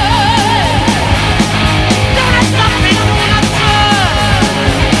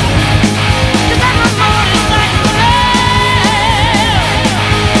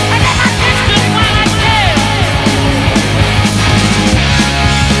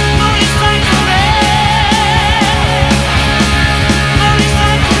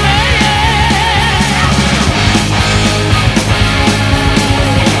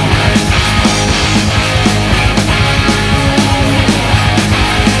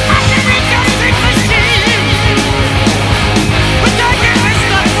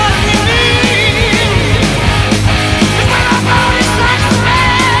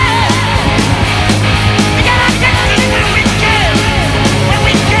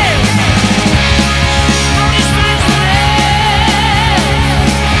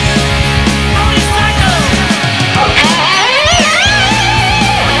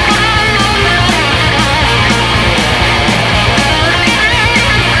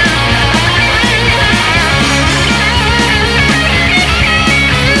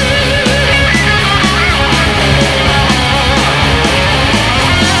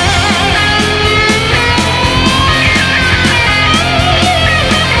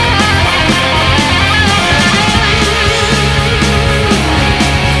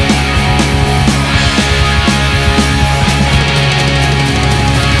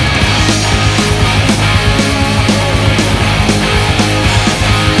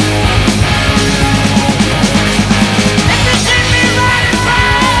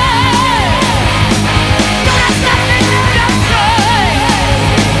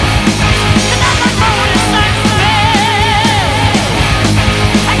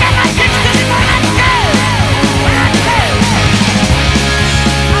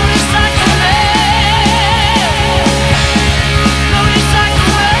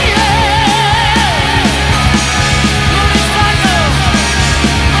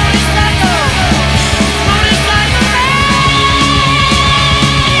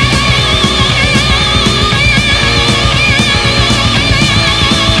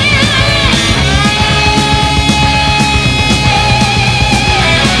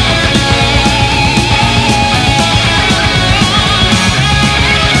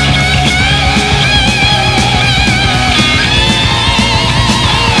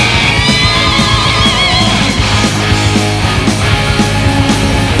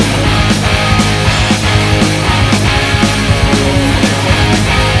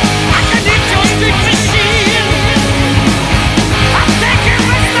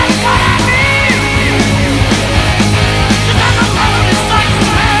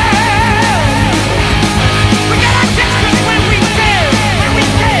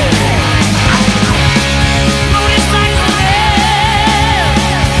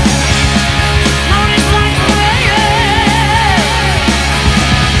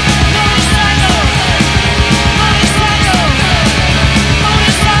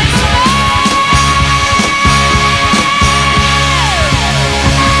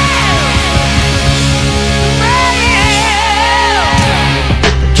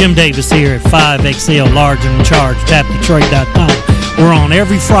Jim Davis here at 5XL Large and in Charge, TapDetroit.com. We're on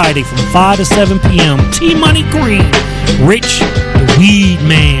every Friday from 5 to 7 p.m. T-Money Green, Rich the Weed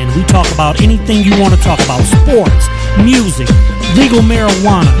Man. We talk about anything you want to talk about. Sports, music, legal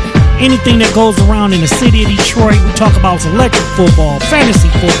marijuana, anything that goes around in the city of Detroit. We talk about electric football, fantasy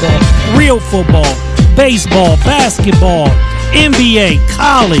football, real football, baseball, basketball, NBA,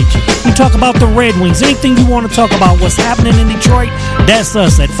 college. We talk about the Red Wings. Anything you want to talk about what's happening in Detroit, that's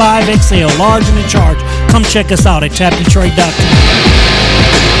us at 5XL, Large and in Charge. Come check us out at tapdetroit.com.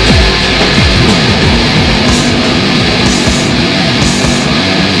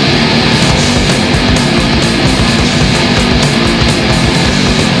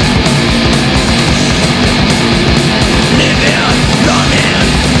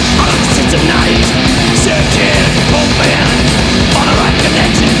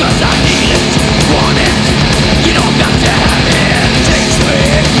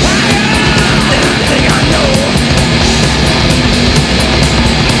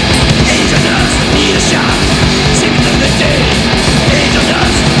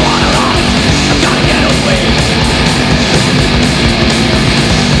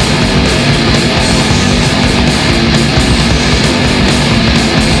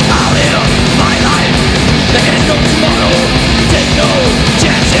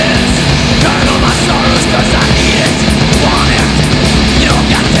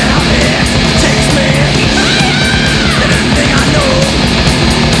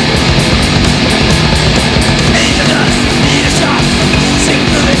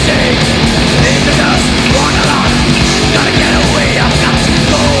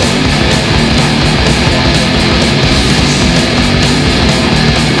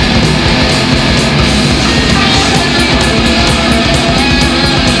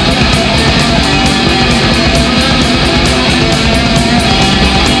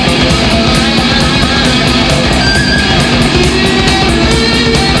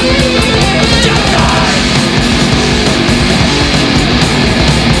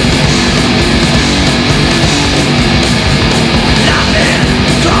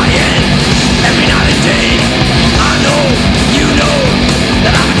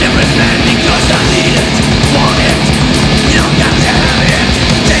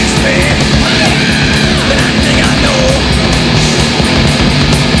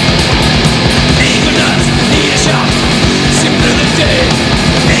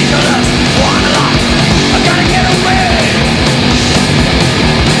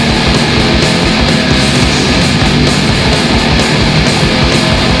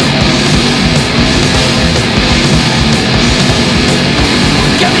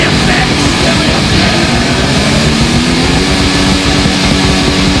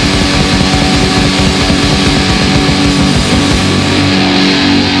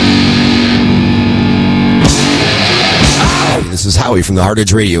 Howie from the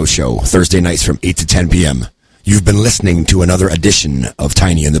Hardage Radio Show, Thursday nights from 8 to 10 p.m. You've been listening to another edition of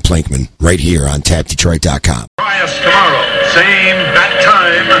Tiny and the Plankman right here on TapDetroit.com. Try us tomorrow. Same bat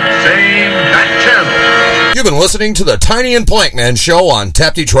time, same bat channel. You've been listening to the Tiny and Plankman Show on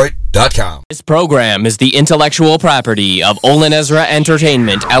TapDetroit.com. This program is the intellectual property of Olin Ezra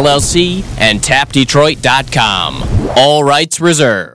Entertainment, LLC, and TapDetroit.com. All rights reserved.